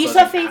close. Wait, to you the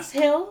saw closing Faith cast.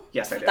 Hill?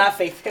 Yes, I did. Not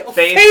Faith Hill.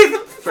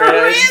 Faith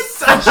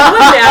Prince. Could you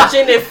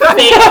imagine if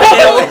Faith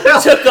Hill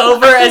took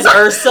over as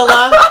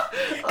Ursula?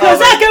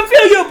 Cause I can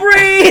feel you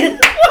breathe.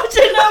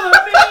 Watching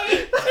over me.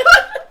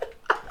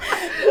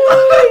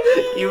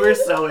 You were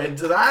so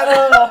into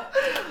that.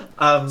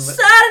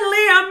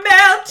 Suddenly I'm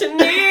melting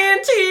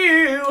into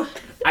you.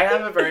 I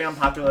have a very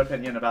unpopular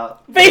opinion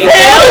about. Faith Hill.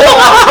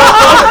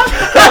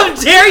 How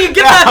dare you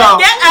get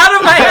out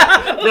of my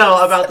house.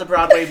 No, about the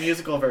Broadway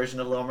musical version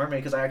of Little Mermaid,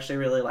 because I actually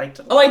really liked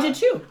it. Oh, I did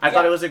too. I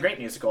thought it was a great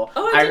musical.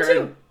 Oh, I did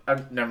heard,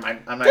 too. Never mind.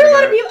 I'm not There are a even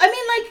lot of gonna- people. I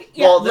mean, like,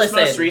 yeah. Well, this Listen.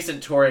 most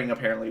recent touring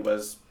apparently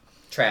was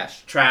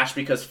Trash. trash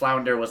because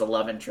Flounder was a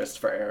love interest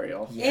for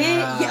Ariel.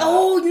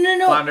 Oh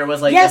no. Flounder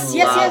was like Yes, in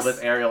yes, love yes.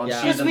 with Ariel, and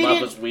Yeah. she's 'Cause in we love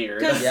did- was weird.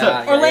 Because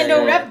Yeah, Orlando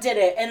yeah. Rep did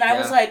it, and I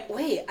was Yeah. like,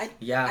 wait, I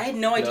Yeah. had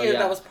no idea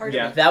that was part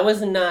Yeah. of it. That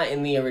was not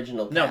in the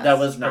original No, cast that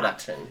was not.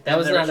 production. In That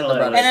was the not in the original, it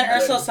Broadway. And then Good.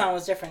 Ursula's song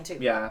was different too.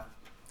 Yeah.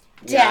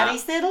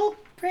 Daddy's little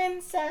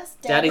princess.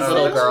 Daddy's Oh,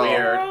 little that's girl.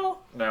 weird.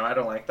 No, I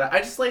don't like that. I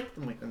just like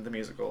the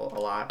musical a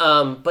lot.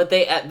 But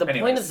they the point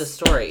Anyways. of the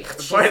story.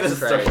 The point of the Jesus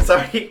story, Christ,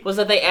 sorry. was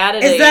that they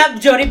added Is a. that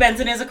Jodie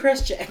Benson is a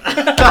Christian?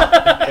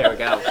 There we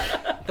go.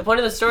 The point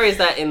of the story is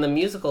that in the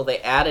musical they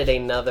added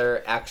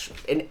another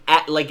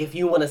like if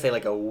you want to say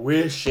like a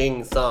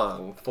wishing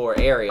song for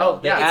Ariel, Oh,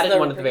 they yeah. added It's the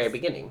one at the very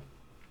reprise. beginning.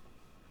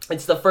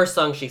 It's the first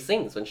song she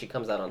sings when she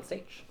comes out on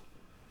stage.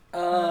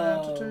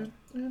 Oh.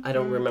 I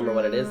don't remember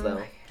what it is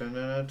though.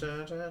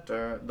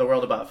 The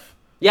World Above.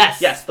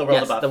 Yes. Yes, The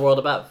World Above. The World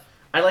above.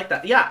 I like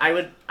that. Yeah, I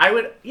would.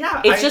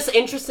 Yeah. It's just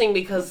interesting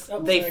because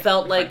Oh, they sorry.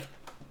 felt like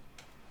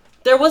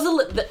there was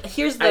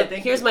here's I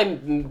think-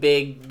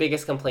 my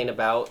biggest complaint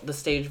about the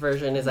stage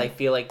version is I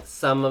feel like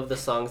some of the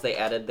songs they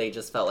added they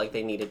just felt like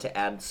they needed to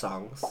add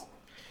songs.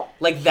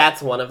 Like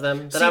that's one of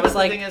them that See, I was but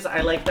like, the thing is,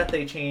 I like that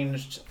they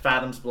changed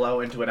Fathom's Blow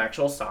into an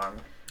actual song.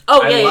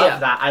 oh I yeah, love yeah.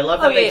 that. I love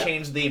Oh, that they yeah.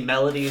 changed the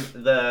melody,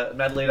 the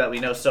medley that we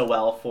know so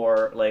well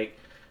for like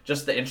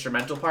just the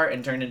instrumental part,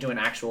 and turned into an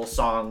actual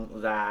song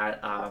that.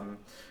 Oh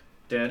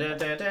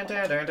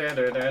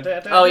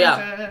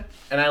yeah.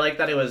 And I like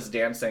that it was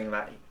dancing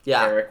that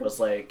Yeah. Eric was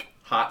like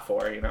hot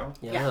for, you know.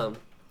 Yeah.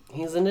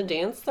 He's into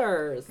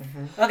dancers.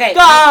 Okay.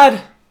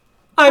 God,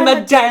 I'm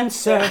a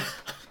dancer.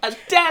 A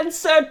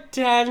dancer.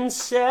 We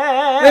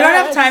don't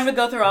have time to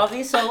go through all of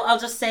these, so I'll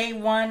just say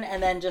one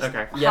and then just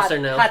Okay. Yes or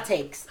no? hot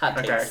takes. Hot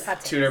Okay. takes. Hot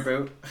takes. Tudor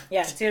boot.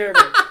 Yeah, Tudor.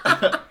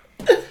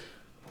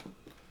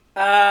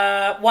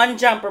 One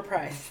jumper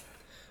prize.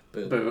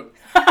 Boot.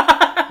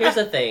 Here's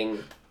the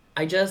thing.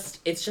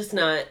 It's just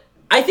not.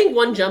 I think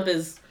One Jump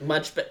is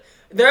much better.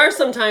 There are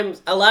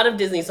sometimes a lot of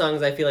Disney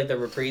songs. I feel like the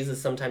reprise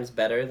is sometimes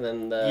better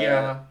than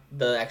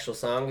the actual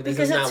song. This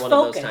Because is not it's one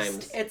focused. of those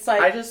times. It's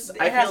like I it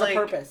feel has a like-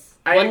 purpose.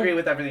 I One- agree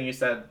with everything you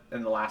said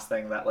in the last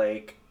thing. That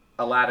like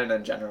Aladdin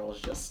in general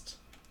is just.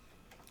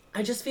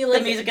 I just feel The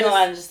like music in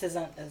Aladdin just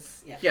isn't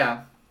as Yeah.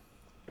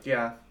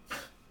 Yeah.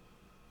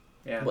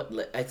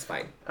 It's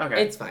fine.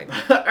 Okay. It's fine.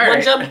 All One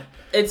right. Jump.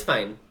 It's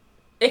fine.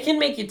 It can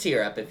make you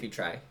tear up if you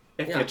try.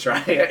 If Yeah. you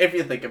try, if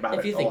you think about it.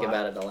 If you think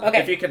about it a lot. Okay.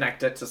 If you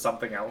connect it to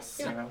something else,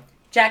 Yeah. you know.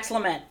 Jack's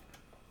Lament.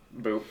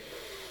 Boop.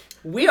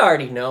 We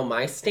already know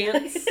my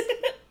stance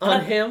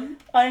on him.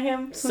 On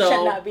him, who So,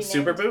 should not be named.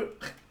 Super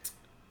boot.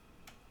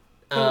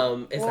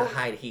 It's a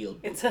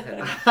high-heeled boot. It's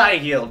a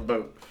high-heeled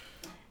boot.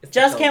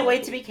 Just Can't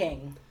Wait to Be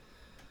King.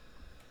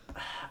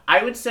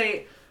 I would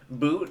say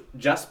boot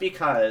just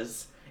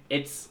because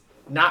it's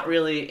not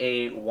really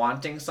a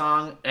wanting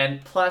song,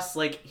 and plus,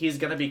 like, he's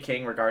gonna be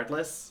king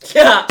regardless.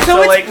 Yeah,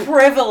 so it's like,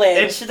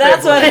 privilege.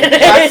 That's what it is.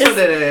 That's what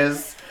it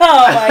is.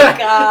 Oh my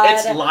god.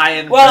 It's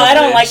lion Well, privilege. I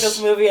don't like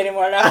this movie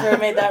anymore after I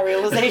made that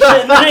realization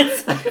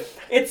that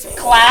it's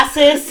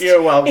classist.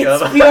 You're welcome.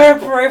 It's pure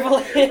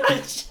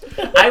privilege.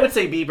 I would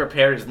say Be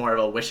Prepared is more of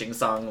a wishing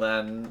song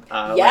than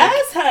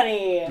yes,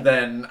 honey.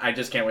 Than I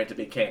Just Can't Wait to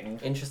Be King.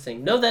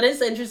 Interesting. No, that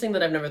is interesting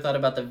that I've never thought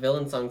about. The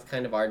villain songs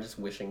kind of are just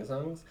wishing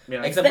songs.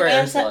 Yeah. Except for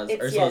Ursula's.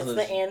 It's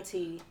the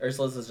anti.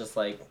 Ursula's is just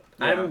like,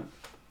 I'm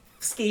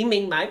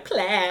scheming my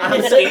plan.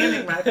 I'm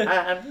scheming my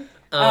plan.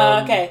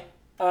 Okay.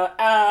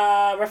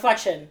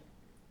 Reflection.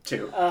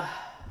 2.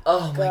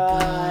 Oh my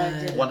god.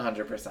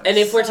 100%. And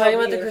if we're So talking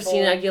about the beautiful.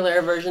 Christina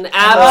Aguilera version,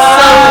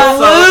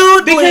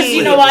 absolutely! Because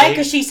you know why?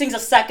 Because she sings a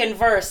second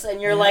verse, and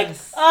you're like,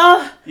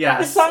 oh, yes,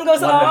 the song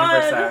goes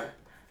 100%. on.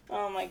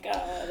 Oh my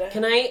god.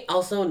 Can I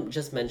also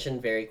just mention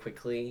very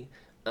quickly,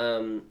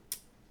 the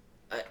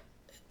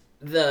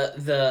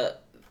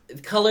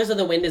Colors of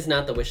the Wind is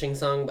not the wishing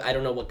song, but I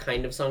don't know what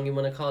kind of song you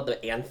want to call it,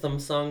 the anthem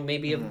song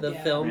maybe of the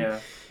film.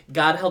 Yeah.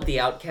 God Help the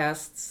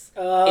Outcasts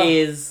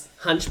is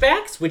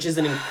Hunchbacks, which is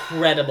an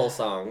incredible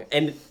song.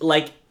 And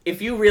like,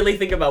 if you really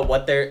think about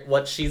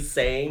what she's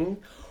saying,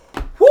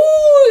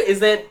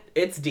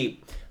 it's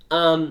deep.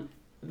 The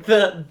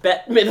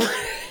Bette Midler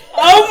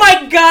Oh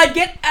my god,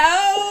 get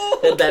out!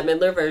 The Bette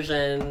Midler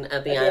version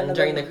at the end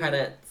during the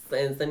credits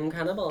is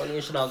incredible, and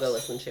you should all go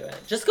listen to it.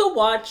 Just go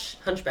watch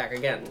Hunchback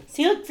again.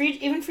 See, look,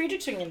 even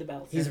Friedrich's ringing the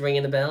bells. He's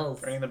ringing the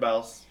bells. Ringing the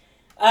bells.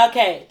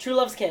 Okay, True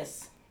Love's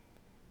Kiss.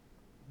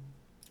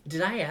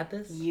 Did I add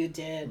this? You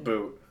did.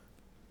 Boot.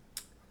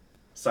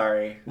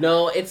 Sorry.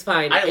 No, it's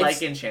fine. I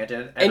like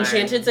Enchanted.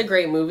 Enchanted's a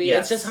great movie.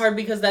 Yes. It's just hard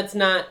because that's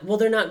not... Well,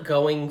 they're not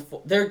going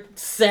for... They're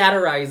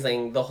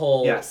satirizing the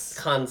whole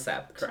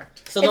concept.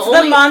 Correct. So It's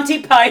the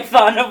Monty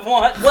Python of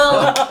one.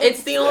 Well,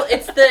 it's the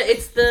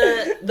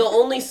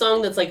only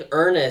song that's like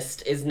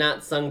earnest is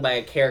not sung by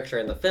a character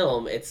in the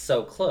film. It's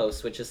So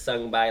Close, which is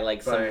sung by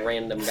like some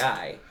random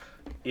guy.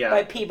 Yeah.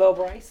 By Peebo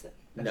Bryson.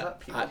 No.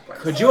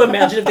 Could you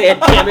imagine if they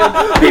had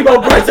cameoed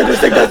Peebo Bryson to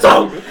sing that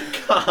song?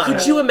 God.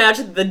 Could you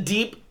imagine the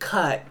deep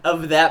cut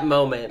of that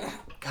moment?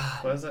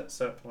 God. What is it?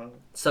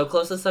 So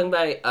Close is sung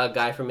by a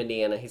guy from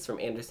Indiana. He's from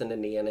Anderson,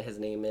 Indiana. His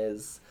name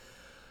is...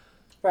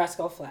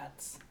 Rascal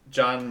Flatts.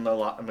 John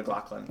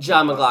McLaughlin.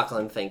 John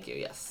McLaughlin, thank you,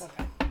 yes.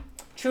 Okay.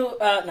 True,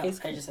 no, I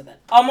just said that.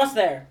 Almost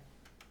there.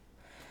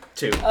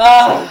 2.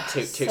 Oh,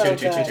 two.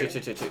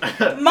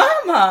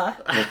 Mama,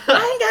 I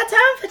ain't got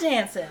time for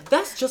dancing.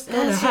 That's just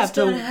gonna have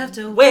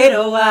to wait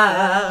a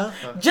while.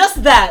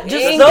 Just that.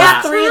 Just Ain't those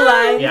got 3 time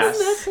lines.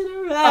 Yes.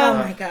 Oh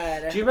my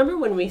god. Do you remember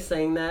when we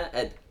sang that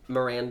at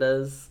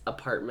Miranda's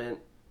apartment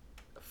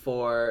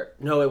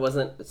No, it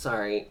wasn't.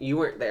 Sorry, you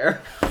weren't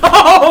there.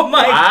 Oh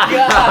my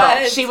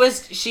god.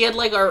 She had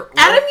like a...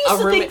 Adam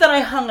used to think that I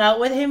hung out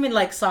with him in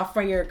like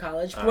sophomore year of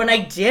college, when I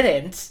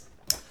didn't.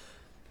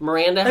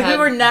 Miranda like had... we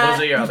were not...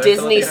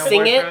 Disney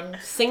Sing It?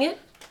 Sing It?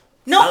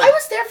 No, I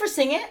was there for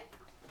Sing It.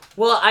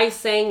 Well, I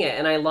sang it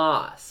and I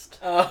lost.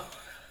 Oh.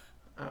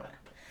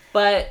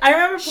 But I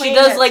remember playing she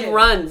does that like too.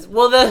 runs.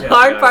 Well, the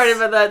hard part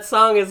of that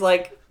song is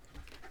like,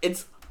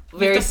 it's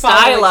very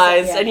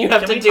stylized, and you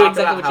have to do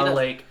exactly what she does.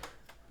 Like,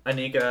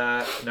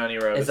 Anika Noni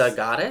Rose is a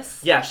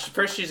goddess? Yeah,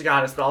 first she's a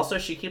goddess, but also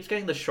she keeps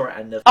getting the short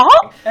end of,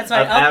 that's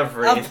right.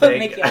 everything. I'll put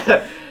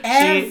Mikee on.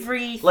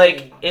 Everything.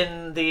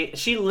 Like,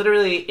 she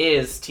literally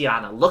is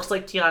Tiana. Looks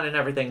like Tiana and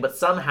everything, but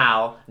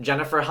somehow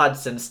Jennifer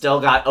Hudson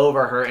still got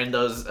over her in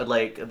those,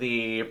 like,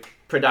 the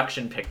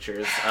production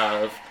pictures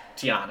of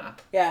Tiana.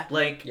 Yeah.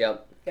 Like,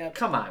 Yep.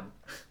 Come on.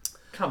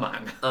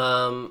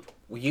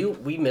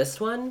 We missed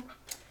one?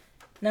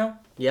 No.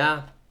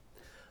 Yeah.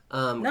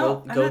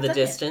 No, Go the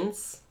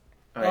Distance.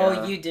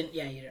 Oh, you didn't.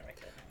 Yeah, you didn't write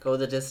that. Go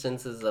the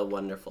Distance is a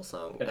wonderful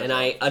song, It and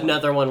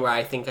another one where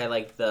I think I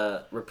like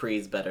the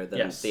reprise better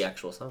than the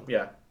actual song.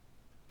 Yeah.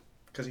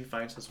 Because he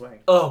finds his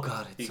way. Oh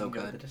god, it's He so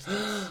can go good.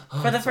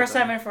 For the first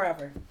time in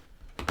forever.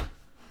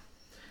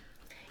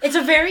 It's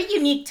a very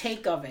unique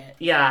take of it.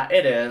 Yeah,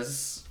 it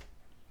is.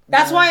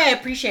 That's why I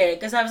appreciate it,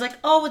 because I was like,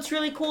 oh, it's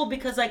really cool,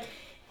 because like,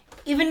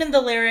 even in the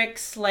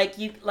lyrics, like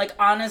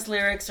Anna's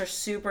lyrics are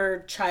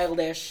super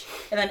childish,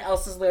 and then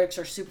Elsa's lyrics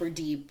are super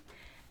deep,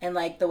 and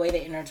like the way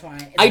they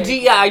intertwine. I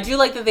do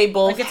like that they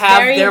both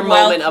have their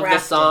moment of the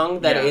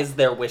song that is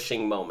their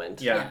wishing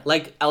moment. Yeah.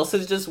 Like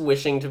Elsa's just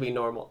wishing to be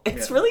normal.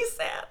 It's really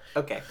sad.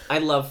 Okay, I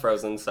love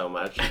Frozen so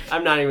much.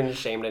 I'm not even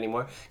ashamed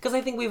anymore because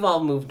I think we've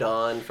all moved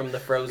on from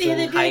the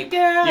Frozen hype.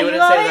 Girl, you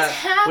wouldn't say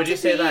that. Would you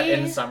say that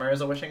In Summer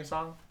is a wishing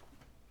song?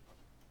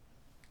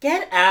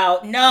 Get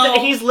out! No,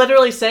 he's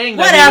literally saying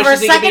that. Whatever. He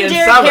wishes he could be in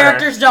Secondary summer.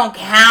 characters don't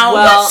count.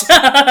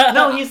 Well,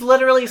 no, he's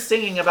literally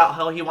singing about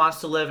how he wants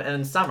to live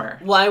in summer.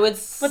 Well, I would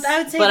say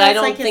but I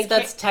don't think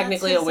that's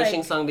technically a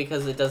wishing song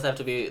because it does have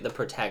to be the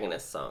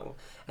protagonist song,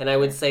 and I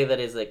would say that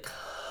is a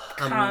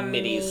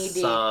comedy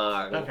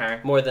song. Okay.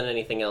 More than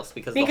anything else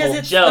because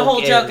the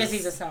whole joke is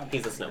he's a snowman.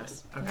 He's a snowman.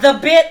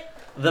 Okay.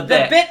 The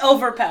bit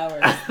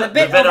overpowers. The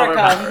bit bit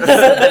overcomes.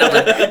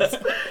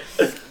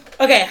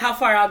 Okay, how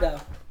far I'll go?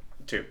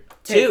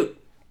 Two.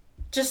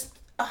 Just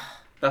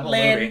The whole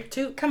Lynn. movie.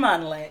 Two. Come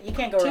on, Lynn. You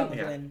can't go wrong with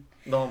Yeah. Lynn.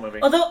 The whole movie.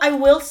 Although I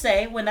will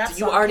say when that You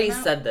song already came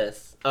out, said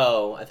this.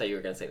 Oh, I thought you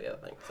were gonna say the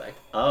other thing. Sorry.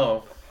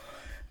 Oh.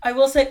 I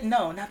will say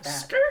no, not that.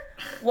 Skirt.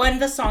 When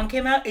the song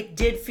came out, it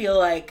did feel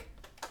like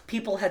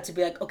people had to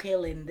be like, okay,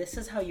 Lynn, this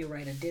is how you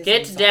write a Disney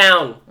Get song.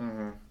 down.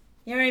 Mm-hmm.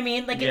 You know what I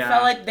mean? Like, it Yeah.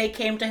 felt like they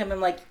came to him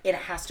and, like, it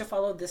has to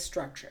follow this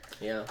structure.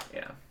 Yeah.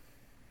 Yeah.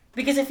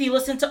 Because if you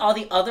listen to all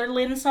the other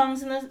Lynn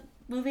songs in the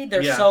movie,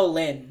 they're Yeah. so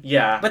Lynn.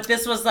 Yeah. But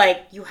this was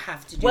like, you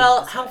have to do Well,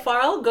 it this How way.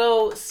 Far I'll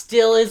Go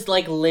still is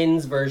like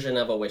Lynn's version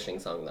of a wishing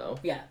song, though.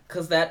 Yeah.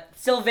 Because that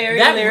Still very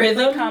that lyrically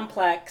rhythm-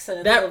 complex. And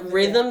it's that still-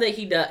 rhythm that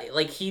he does,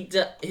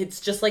 it's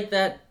just like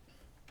that.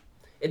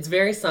 It's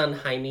very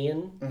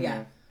Sondheimian.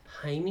 Yeah.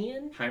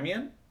 Heimian?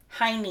 Hymian?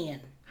 Heinean.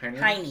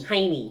 Heine?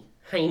 Heine.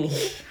 Heine.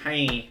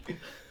 Heine.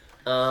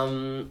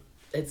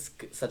 It's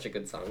such a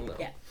good song, though.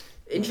 Yeah.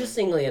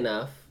 Interestingly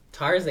enough,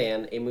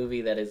 Tarzan, a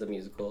movie that is a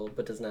musical,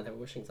 but does not have a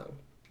wishing song.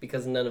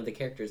 Because none of the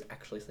characters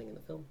actually sing in the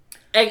film.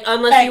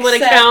 Unless you want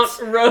to Except-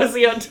 count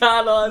Rosie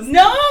O'Donnell. as-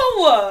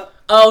 No!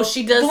 Oh,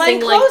 she does Glenn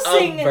sing like Close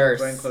sing a it. verse.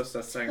 Glenn Close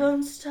does sing.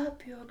 Don't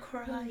stop your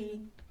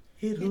crying.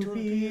 It'll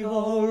be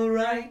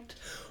alright.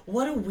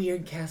 What a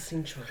weird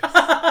casting choice.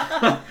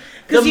 'Cause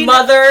The you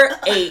mother,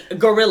 a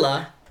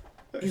gorilla,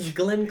 is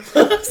Glenn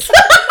Close.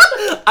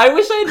 I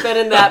wish I had been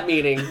in that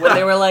meeting when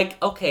they were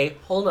like, okay,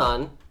 hold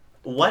on.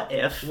 What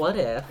if? What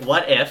if?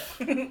 What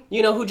if?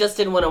 You know who just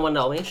did 101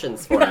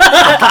 Dalmatians for us?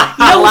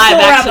 You know who's live still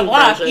around action the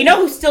block. version. You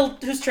know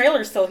whose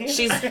trailer's still here.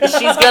 She's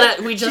gonna.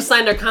 We just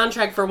signed our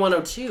contract for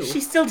 102.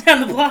 She's still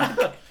down the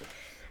block.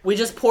 We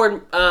just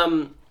poured.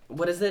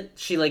 What is it?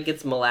 She like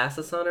gets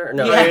molasses on her. Or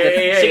no,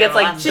 Yeah, she gets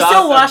like. molasses. She's dogs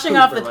still of washing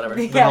poop off or the whatever.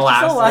 yeah. She's still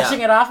molasses, washing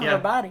yeah. it off of Yeah. her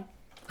body.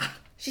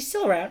 She's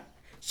still around.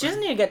 She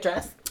doesn't need to get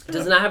dressed.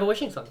 Does not have a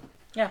wishing song.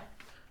 Yeah.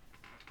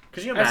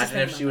 Could you I was just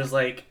imagine if thinking she about was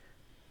like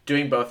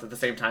doing both at the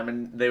same time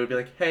and they would be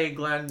like, hey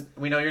Glenn,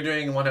 we know you're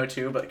doing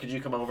 102, but could you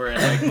come over and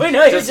like We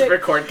know you're just doing-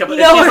 record a couple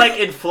you know she's we're- like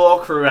in full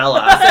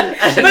Cruella. And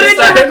But just in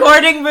like, the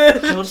recording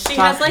booth. "Don't She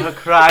stop has, like, your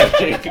crying.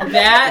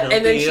 That It'll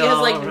and then be she has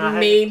like alright."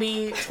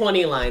 maybe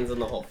 20 lines in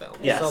the whole film.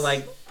 Yes. So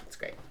like it's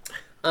great.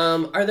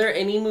 Are there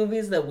any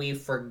movies that we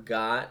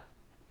forgot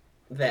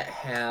that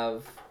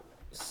have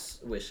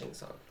wishing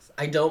songs?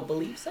 I don't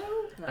believe so.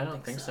 I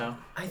don't think so.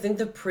 I think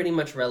they're pretty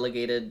much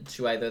relegated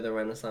to either the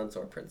Renaissance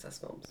or Princess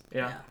films.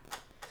 Yeah.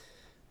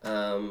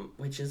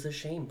 Which is a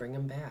shame. Bring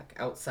them back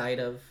outside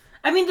of.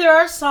 I mean, there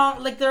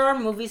are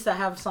movies that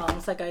have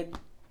songs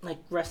like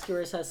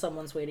Rescuers has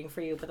Someone's Waiting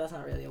for You, but that's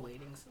not really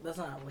that's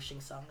not a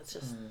wishing song. It's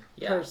just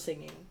her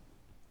singing.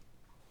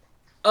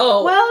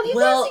 Oh, Well, you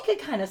guess you could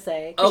kind of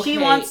say 'cause she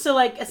okay. wants to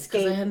like Because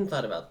escape. I hadn't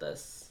thought about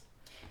this.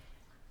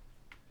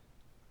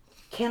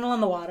 Candle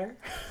in the Water.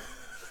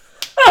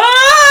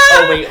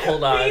 Oh wait,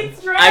 hold on.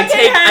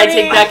 I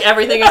take back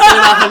everything I said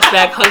about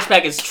Hunchback.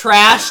 Hunchback is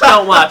trash.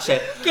 Don't watch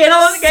it.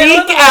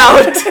 Seek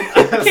out.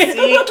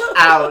 Seek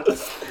out.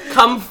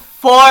 Come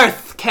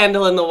forth,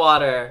 Candle in the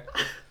Water.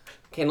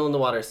 Candle in the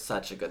Water is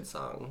such a good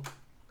song.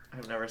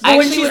 I've never When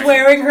Actually, she's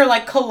wearing her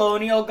like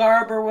colonial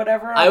garb or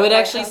whatever. I would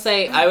actually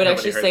say Nobody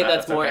heard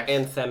that's that, more that's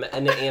okay.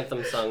 an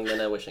anthem song than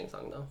a wishing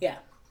song though. Yeah.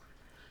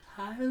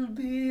 I'll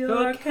be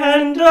your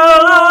Candle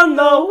on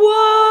the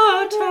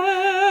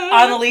water.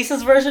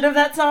 Annalisa's version of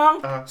that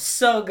song. Uh-huh.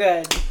 So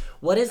good.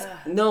 What is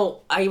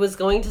no? I was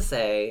going to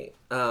say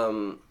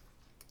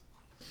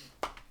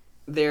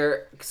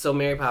so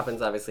Mary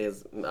Poppins obviously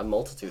has a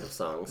multitude of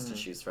songs to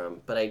choose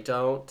from, but I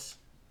don't.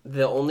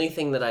 The only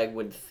thing that I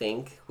would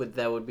think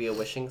that would be a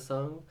wishing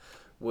song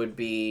would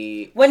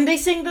be When they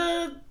sing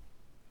the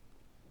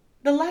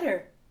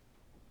letter.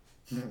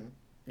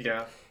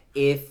 Yeah.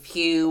 if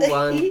you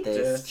want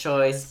this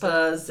choice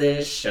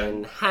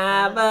position,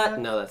 have a.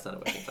 No, that's not a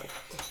wishing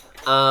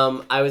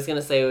song. I was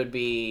gonna say it would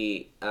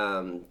be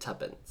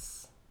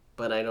Tuppence,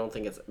 but I don't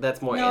think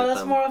that's more. No, anthem.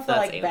 that's more of a That's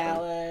like anthem.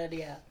 ballad.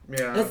 Yeah.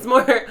 Yeah. It's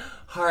more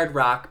hard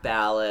rock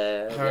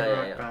ballad. Hard Yeah,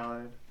 rock yeah.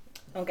 ballad.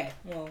 Okay.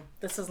 Well,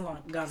 this is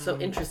not gone. So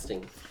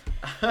interesting.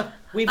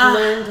 We've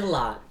learned a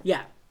lot.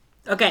 Yeah.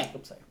 Okay.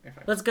 Oops, sorry.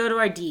 Let's go to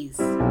our D's.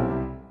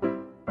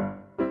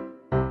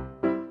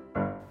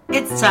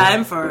 It's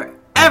time for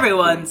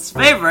everyone's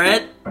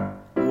favorite.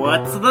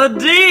 What's the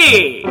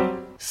D?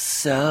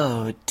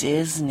 So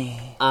Disney.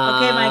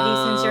 Okay,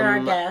 Mikey, since you're our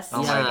guest,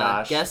 Oh my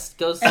gosh. Guest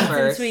goes and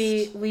first.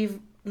 since we've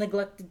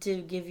neglected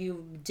to give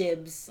you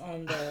dibs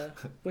on the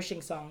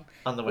wishing song,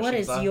 On the what wishing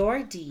is song? your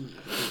D?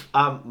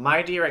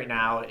 My D right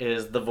now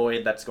is the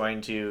void that's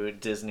going to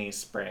Disney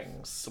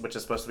Springs, which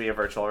is supposed to be a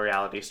virtual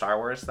reality Star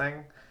Wars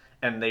thing,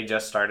 and they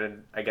just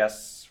started, I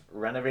guess,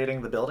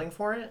 renovating the building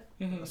for it.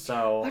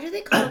 So Why do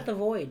they call it the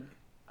Void?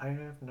 I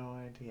have no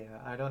idea.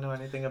 I don't know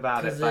anything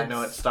about it, 'Cause but I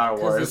know it's Star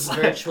Wars. Because it's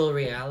virtual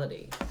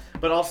reality.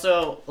 But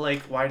also,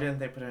 like, why didn't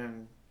they put it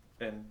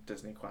in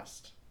Disney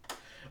Quest?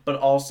 But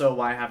also,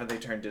 why haven't they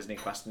turned Disney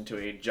Quest into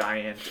a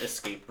giant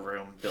escape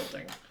room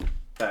building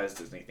that is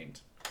Disney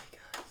themed?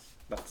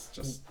 That's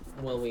just...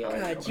 Well, we all...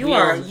 God, we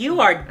all-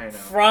 you are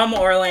from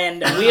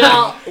Orlando. We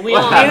all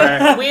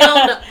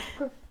know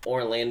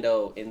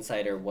Orlando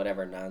Insider,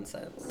 whatever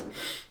nonsense.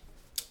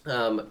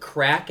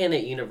 Kraken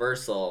at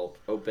Universal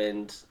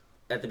opened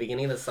at the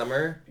beginning of the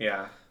summer.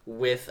 Yeah.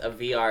 With a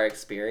VR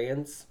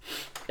experience,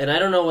 and I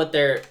don't know what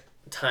their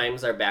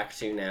times are back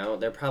to now.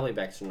 They're probably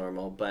back to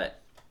normal,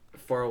 but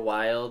for a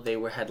while they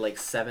had like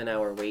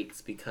 7-hour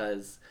waits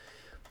because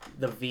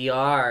the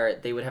VR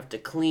they would have to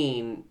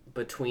clean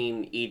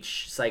between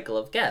each cycle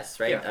of guests,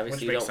 right? Yeah,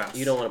 Obviously, which makes sense.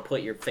 you don't want to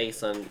put your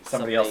face on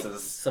somebody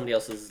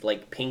else's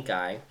like pink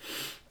eye.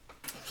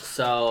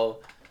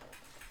 So,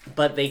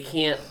 but they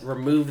can't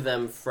remove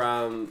them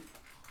from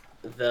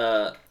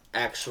the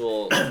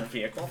actual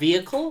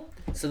vehicle.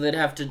 So they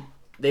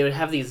would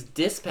have these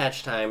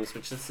dispatch times,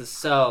 which this is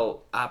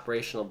so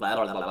operational, blah,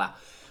 blah, blah, blah.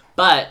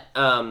 But,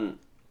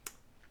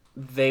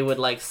 they would,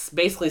 like,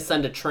 basically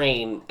send a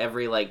train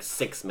every, like,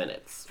 6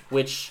 minutes,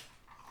 which...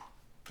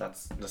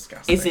 That's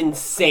disgusting. Is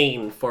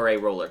insane for a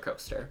roller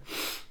coaster.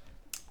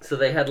 So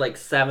they had, like,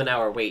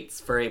 7-hour waits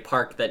for a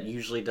park that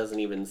usually doesn't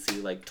even see,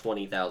 like,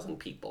 20,000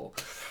 people.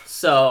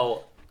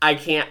 So, I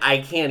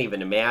can't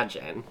even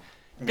imagine...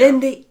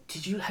 Then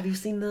have you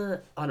seen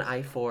on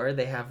I-4,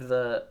 they have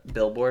the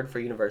billboard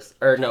for for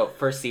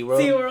SeaWorld?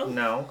 SeaWorld?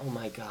 No. Oh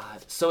my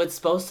god. So it's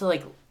supposed to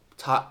like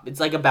talk, it's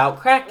like about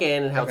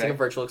Kraken and how it's like a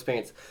virtual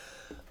experience.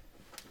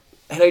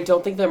 And I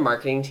don't think their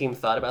marketing team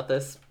thought about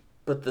this,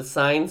 but the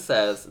sign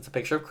says, it's a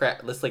picture of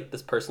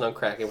this person on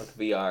Kraken with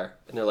VR,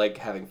 and they're like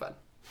having fun.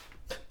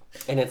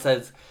 And it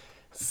says,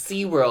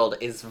 SeaWorld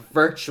is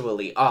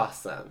virtually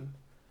awesome.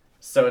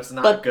 So it's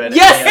not good.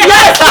 Yes!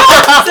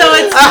 So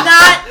it's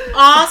not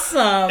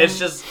awesome. It's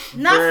just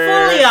not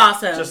fully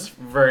awesome. Just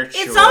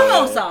virtual. It's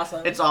almost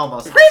awesome. It's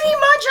almost pretty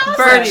much awesome.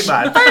 Pretty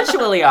much.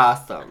 Virtually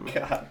awesome.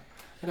 God.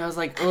 And I was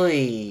like, I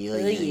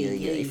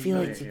feel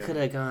like you could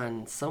have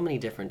gone so many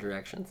different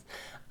directions.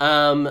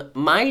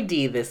 My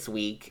D this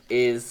week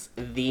is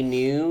the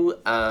new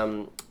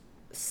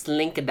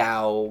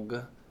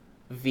Slinkdog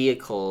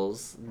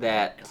vehicles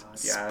that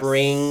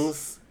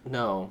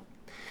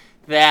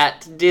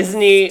that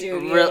Disney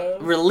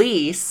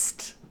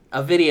released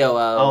a video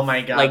of. Oh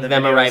my god! Like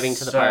them arriving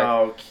to the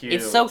park. Cute.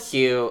 It's so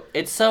cute.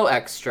 It's so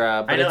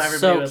extra, but it's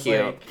so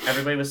cute.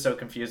 Everybody was so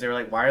confused. They were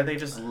like, "Why are they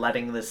just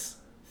letting this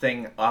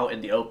thing out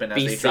in the open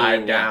as they seen,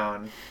 drive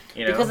down?"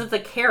 You know? Because it's a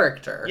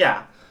character.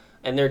 Yeah.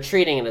 And they're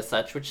treating it as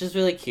such, which is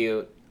really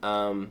cute.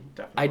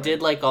 I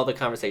did like all the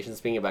conversations,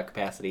 speaking about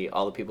capacity,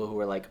 all the people who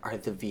were like, are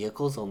the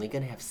vehicles only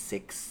going to have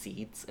 6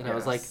 seats? And I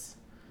was like,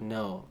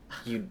 no,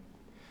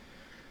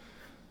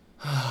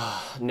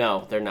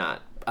 no, they're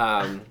not.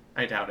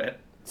 I doubt it.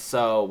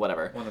 So,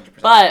 whatever.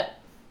 100%. But,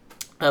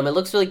 it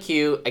looks really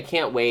cute. I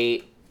can't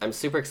wait. I'm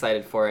super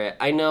excited for it.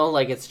 I know,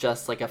 like, it's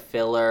just, like, a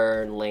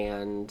filler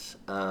land,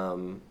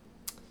 to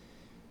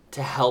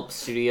help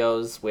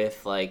studios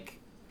with, like,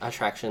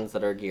 attractions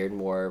that are geared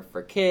more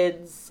for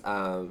kids,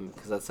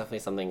 because that's definitely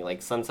something,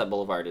 like, Sunset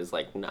Boulevard is,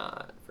 like,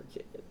 not for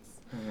kids.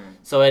 Mm-hmm.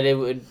 So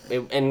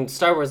and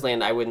Star Wars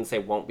Land, I wouldn't say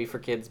won't be for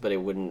kids, but it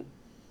wouldn't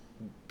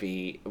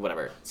be,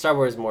 whatever. Star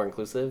Wars is more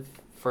inclusive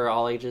for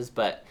all ages,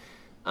 but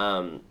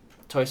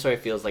Toy Story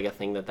feels like a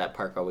thing that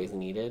park always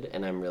needed,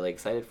 and I'm really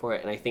excited for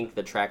it, and I think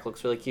the track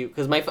looks really cute,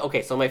 because my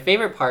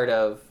favorite part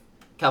of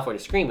California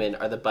Screamin'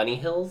 are the bunny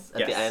hills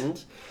at the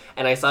end,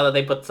 and I saw that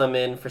they put some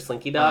in for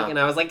Slinky Dog, and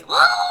I was like,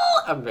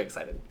 oh, I'm very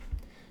excited.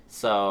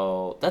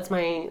 So that's what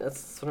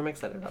I'm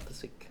excited about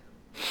this week.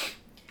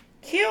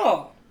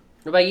 Cool.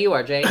 What about you,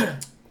 RJ?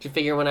 Did you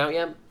figure one out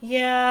yet?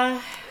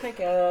 Yeah, I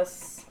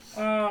guess.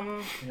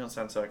 You don't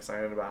sound so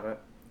excited about it.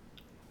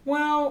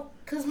 Well,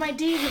 because my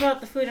D is about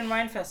the Food and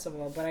Wine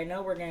Festival, but I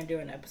know we're going to do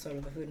an episode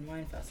of the Food and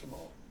Wine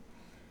Festival.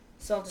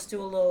 So I'll just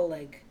do a little,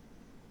 like,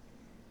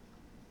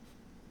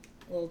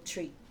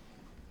 treatlet.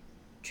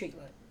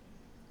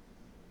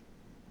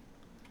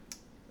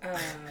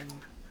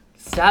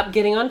 Stop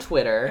getting on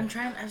Twitter.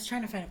 I was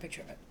trying to find a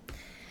picture of it.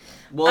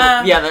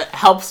 Well, yeah, that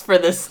helps for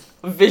this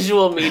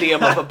visual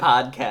medium of a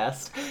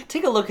podcast.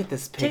 Take a look at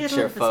this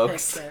picture,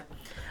 folks.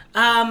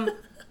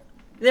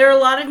 There are a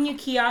lot of new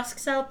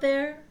kiosks out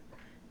there,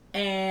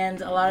 and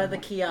a lot of the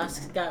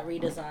kiosks got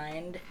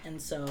redesigned, and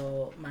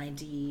so my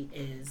D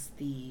is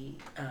the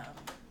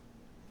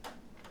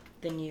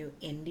new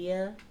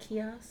India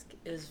kiosk.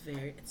 It's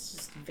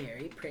just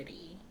very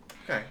pretty.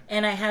 Okay.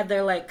 And I had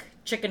their, like,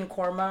 chicken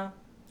korma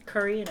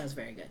curry, and it was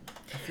very good.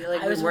 I feel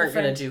like we weren't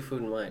going to do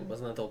food and wine.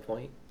 Wasn't that the whole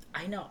point?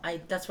 I know.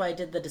 That's why I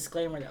did the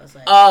disclaimer that was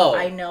like, oh,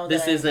 I know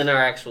this isn't our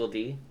actual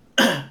D?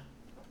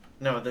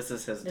 No, this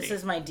is his D. This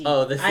is my D.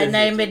 Oh, this is I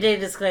made a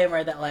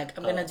disclaimer that, like,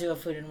 I'm going to do a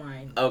food and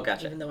wine. Oh,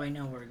 gotcha. Even though I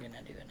know we're going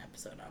to do an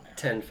episode on it.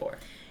 10-4.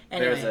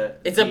 Anyway.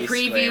 It's a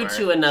preview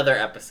to another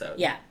episode.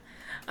 Yeah.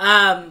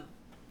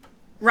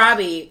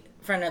 Robbie,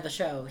 friend of the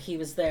show, he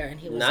was there, and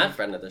he was not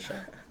friend of the show.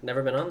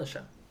 Never been on the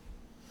show.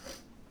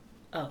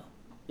 Oh.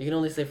 You can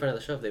only say friend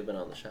of the show if they've been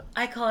on the show.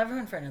 I call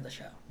everyone friend of the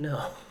show.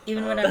 No.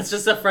 Even when I'm... That's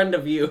just a friend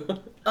of you.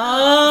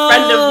 Oh!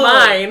 Friend of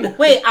mine.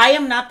 Wait, I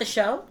am not the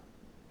show?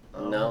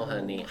 No,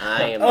 honey.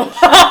 I am the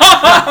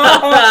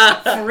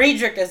show.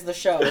 Friedrich is the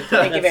show.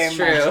 Thank you very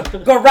That's much.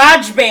 true.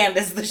 Garage Band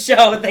is the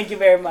show. Thank you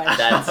very much.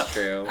 That's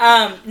true.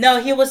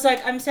 No, he was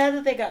like, I'm sad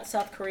that they got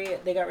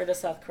rid of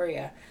South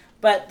Korea.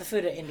 But the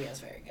food in India is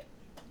very good.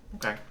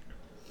 Okay.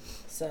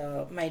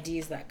 So, my D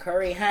is that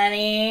curry,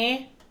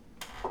 honey.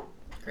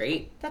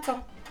 Great. That's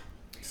all.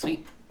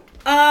 Sweet.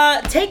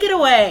 Take it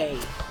away.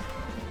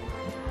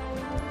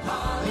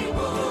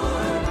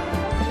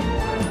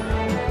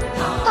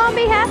 On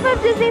behalf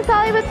of Disney's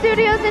Hollywood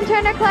Studios and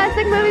Turner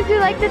Classic Movies, we'd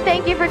like to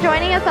thank you for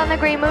joining us on the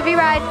Great Movie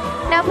Ride.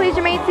 Now please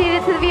remain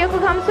seated till the vehicle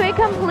comes to a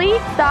complete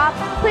stop.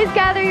 Please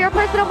gather your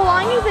personal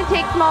belongings and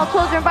take small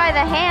children by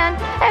the hand.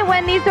 And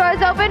when these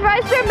doors open,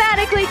 rise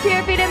dramatically to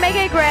your feet and make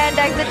a grand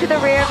exit to the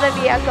rear of the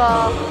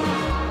vehicle.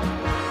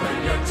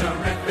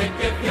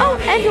 Oh,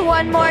 and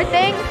one more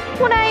thing.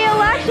 When I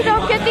yell action,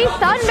 don't get the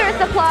thunderous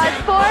applause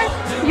for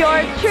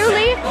yours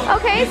truly.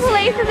 Okay,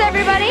 places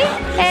everybody,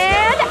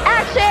 and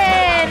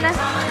action!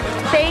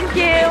 Thank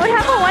you, and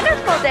have a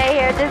wonderful day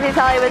here at Disney's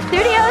Hollywood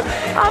Studios.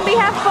 On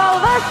behalf of all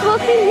of us, we'll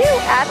see you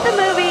at the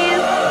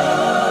movies.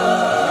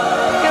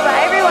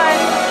 Goodbye, everyone.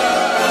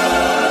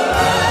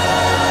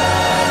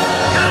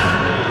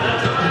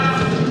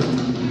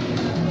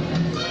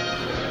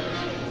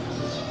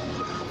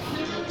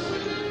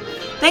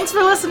 Thanks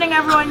for listening,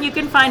 everyone. You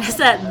can find us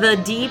at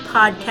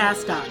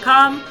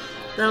thedpodcast.com.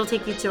 That'll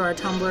take you to our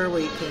Tumblr where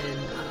you can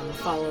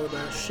follow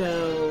the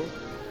show.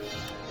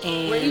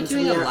 And Were you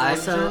doing we a are live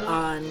also journal?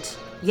 on.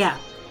 Yeah,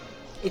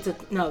 it's a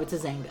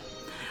Zanga.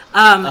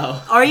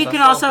 that's Or you can the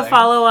whole also thing.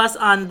 follow us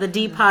on the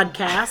D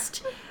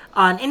Podcast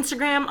on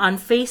Instagram, on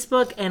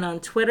Facebook, and on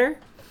Twitter.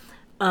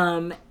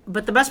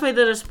 But the best way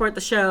to support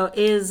the show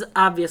is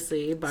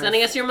obviously by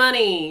Sending us your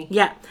money.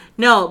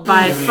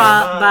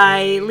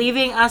 by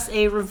leaving us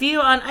a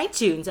review on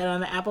iTunes and on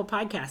the Apple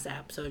Podcast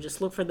app. So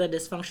just look for the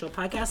Dysfunctional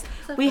Podcast.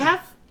 We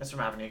have. Thanks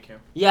for having me, Q.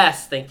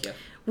 Yes, thank you.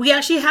 We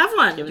actually have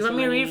one. Do us you want your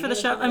me to read money. it for the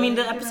show? I mean,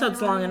 the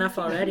episode's long enough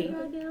already.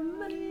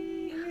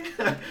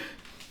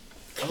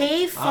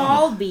 K.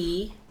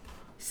 Falby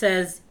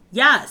says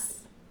yes.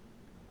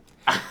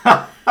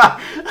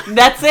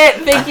 That's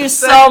it. Thank you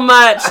so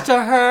much to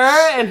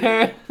her and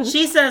her.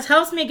 She says,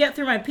 helps me get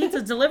through my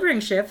pizza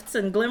delivering shifts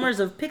and glimmers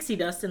of pixie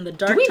dust in the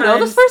dark Do we times know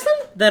this person?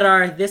 that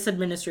are this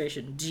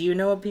administration. Do you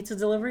know a pizza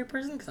delivery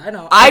person? Because I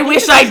don't. I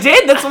wish I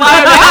did. That's why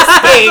I'm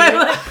asking.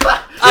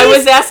 I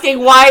was asking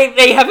why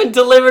they haven't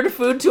delivered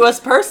food to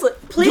us personally.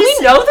 Please. Do we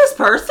know this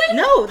person?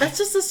 No, that's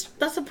just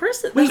that's a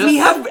person. Wait, we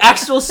have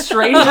actual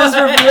strangers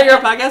reviewing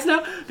our podcast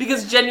now?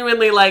 Because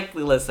genuinely, like,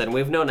 listen,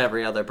 we've known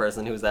every other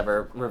person who's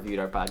ever reviewed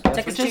our podcast,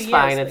 Like which 2 is years,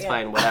 fine. but It's yeah.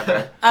 fine,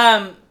 whatever.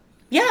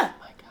 Yeah.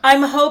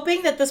 I'm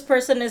hoping that this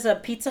person is a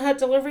Pizza Hut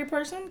delivery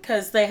person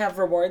because they have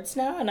rewards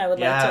now, and I would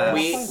like to.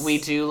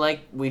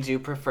 We do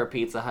prefer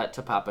Pizza Hut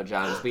to Papa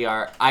John's.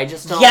 I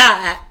just don't.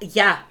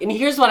 Yeah. And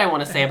here's what I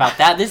want to say about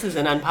that. This is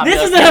an unpopular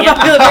This is opinion. an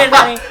unpopular opinion,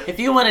 honey. If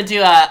you want to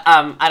do a,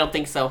 I don't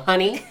think so,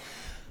 honey.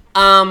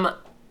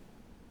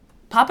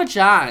 Papa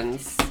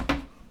John's,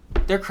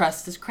 their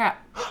crust is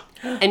crap.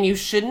 And you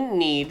shouldn't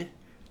need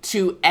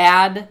to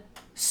add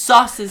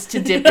sauces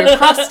to dip your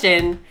crust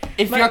in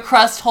if your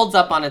crust holds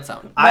up on its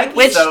own. I'm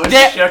Which so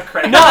there- shook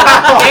right No,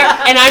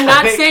 now. and I'm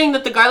not saying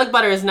that the garlic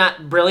butter is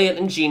not brilliant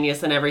and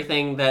genius and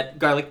everything that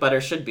garlic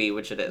butter should be,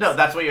 which it is. No,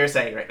 that's what you're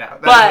saying right now.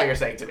 That's But- what you're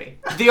saying to me.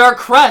 Your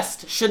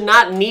crust should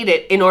not need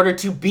it in order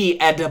to be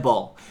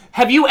edible.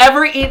 Have you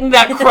ever eaten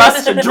that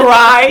crust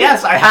dry?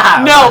 Yes, I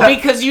have. No,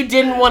 because you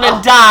didn't want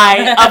to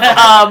die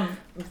of,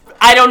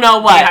 I don't know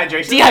what.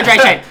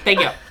 Dehydration. Thank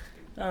you.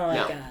 Oh my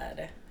No. god.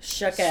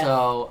 Shook it.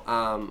 So,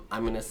 I'm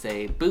going to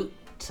say boot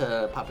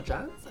to Papa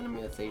John's, and I'm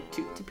going to say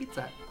toot to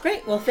Pizza Hut.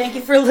 Great. Well, thank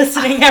you for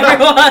listening,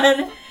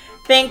 everyone.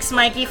 Thanks,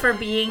 Mikey, for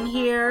being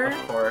here.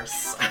 Of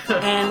course.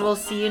 And we'll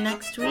see you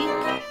next week.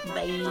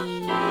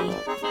 Bye.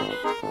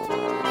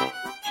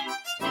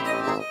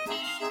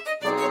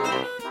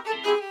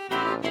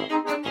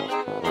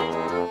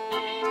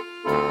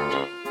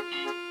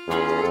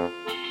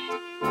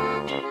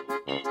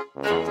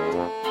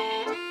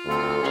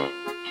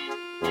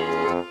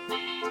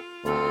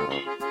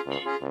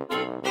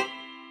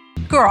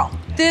 Girl,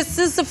 this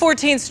is the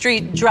 14th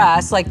Street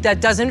dress. Like, that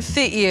doesn't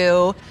fit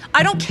you.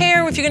 I don't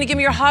care if you're gonna give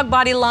me your hog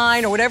body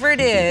line or whatever it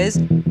is.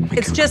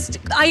 It's just,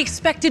 I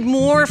expected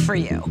more for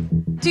you.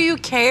 Do you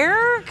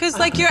care? Because,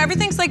 like,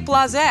 everything's like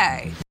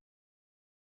blasé.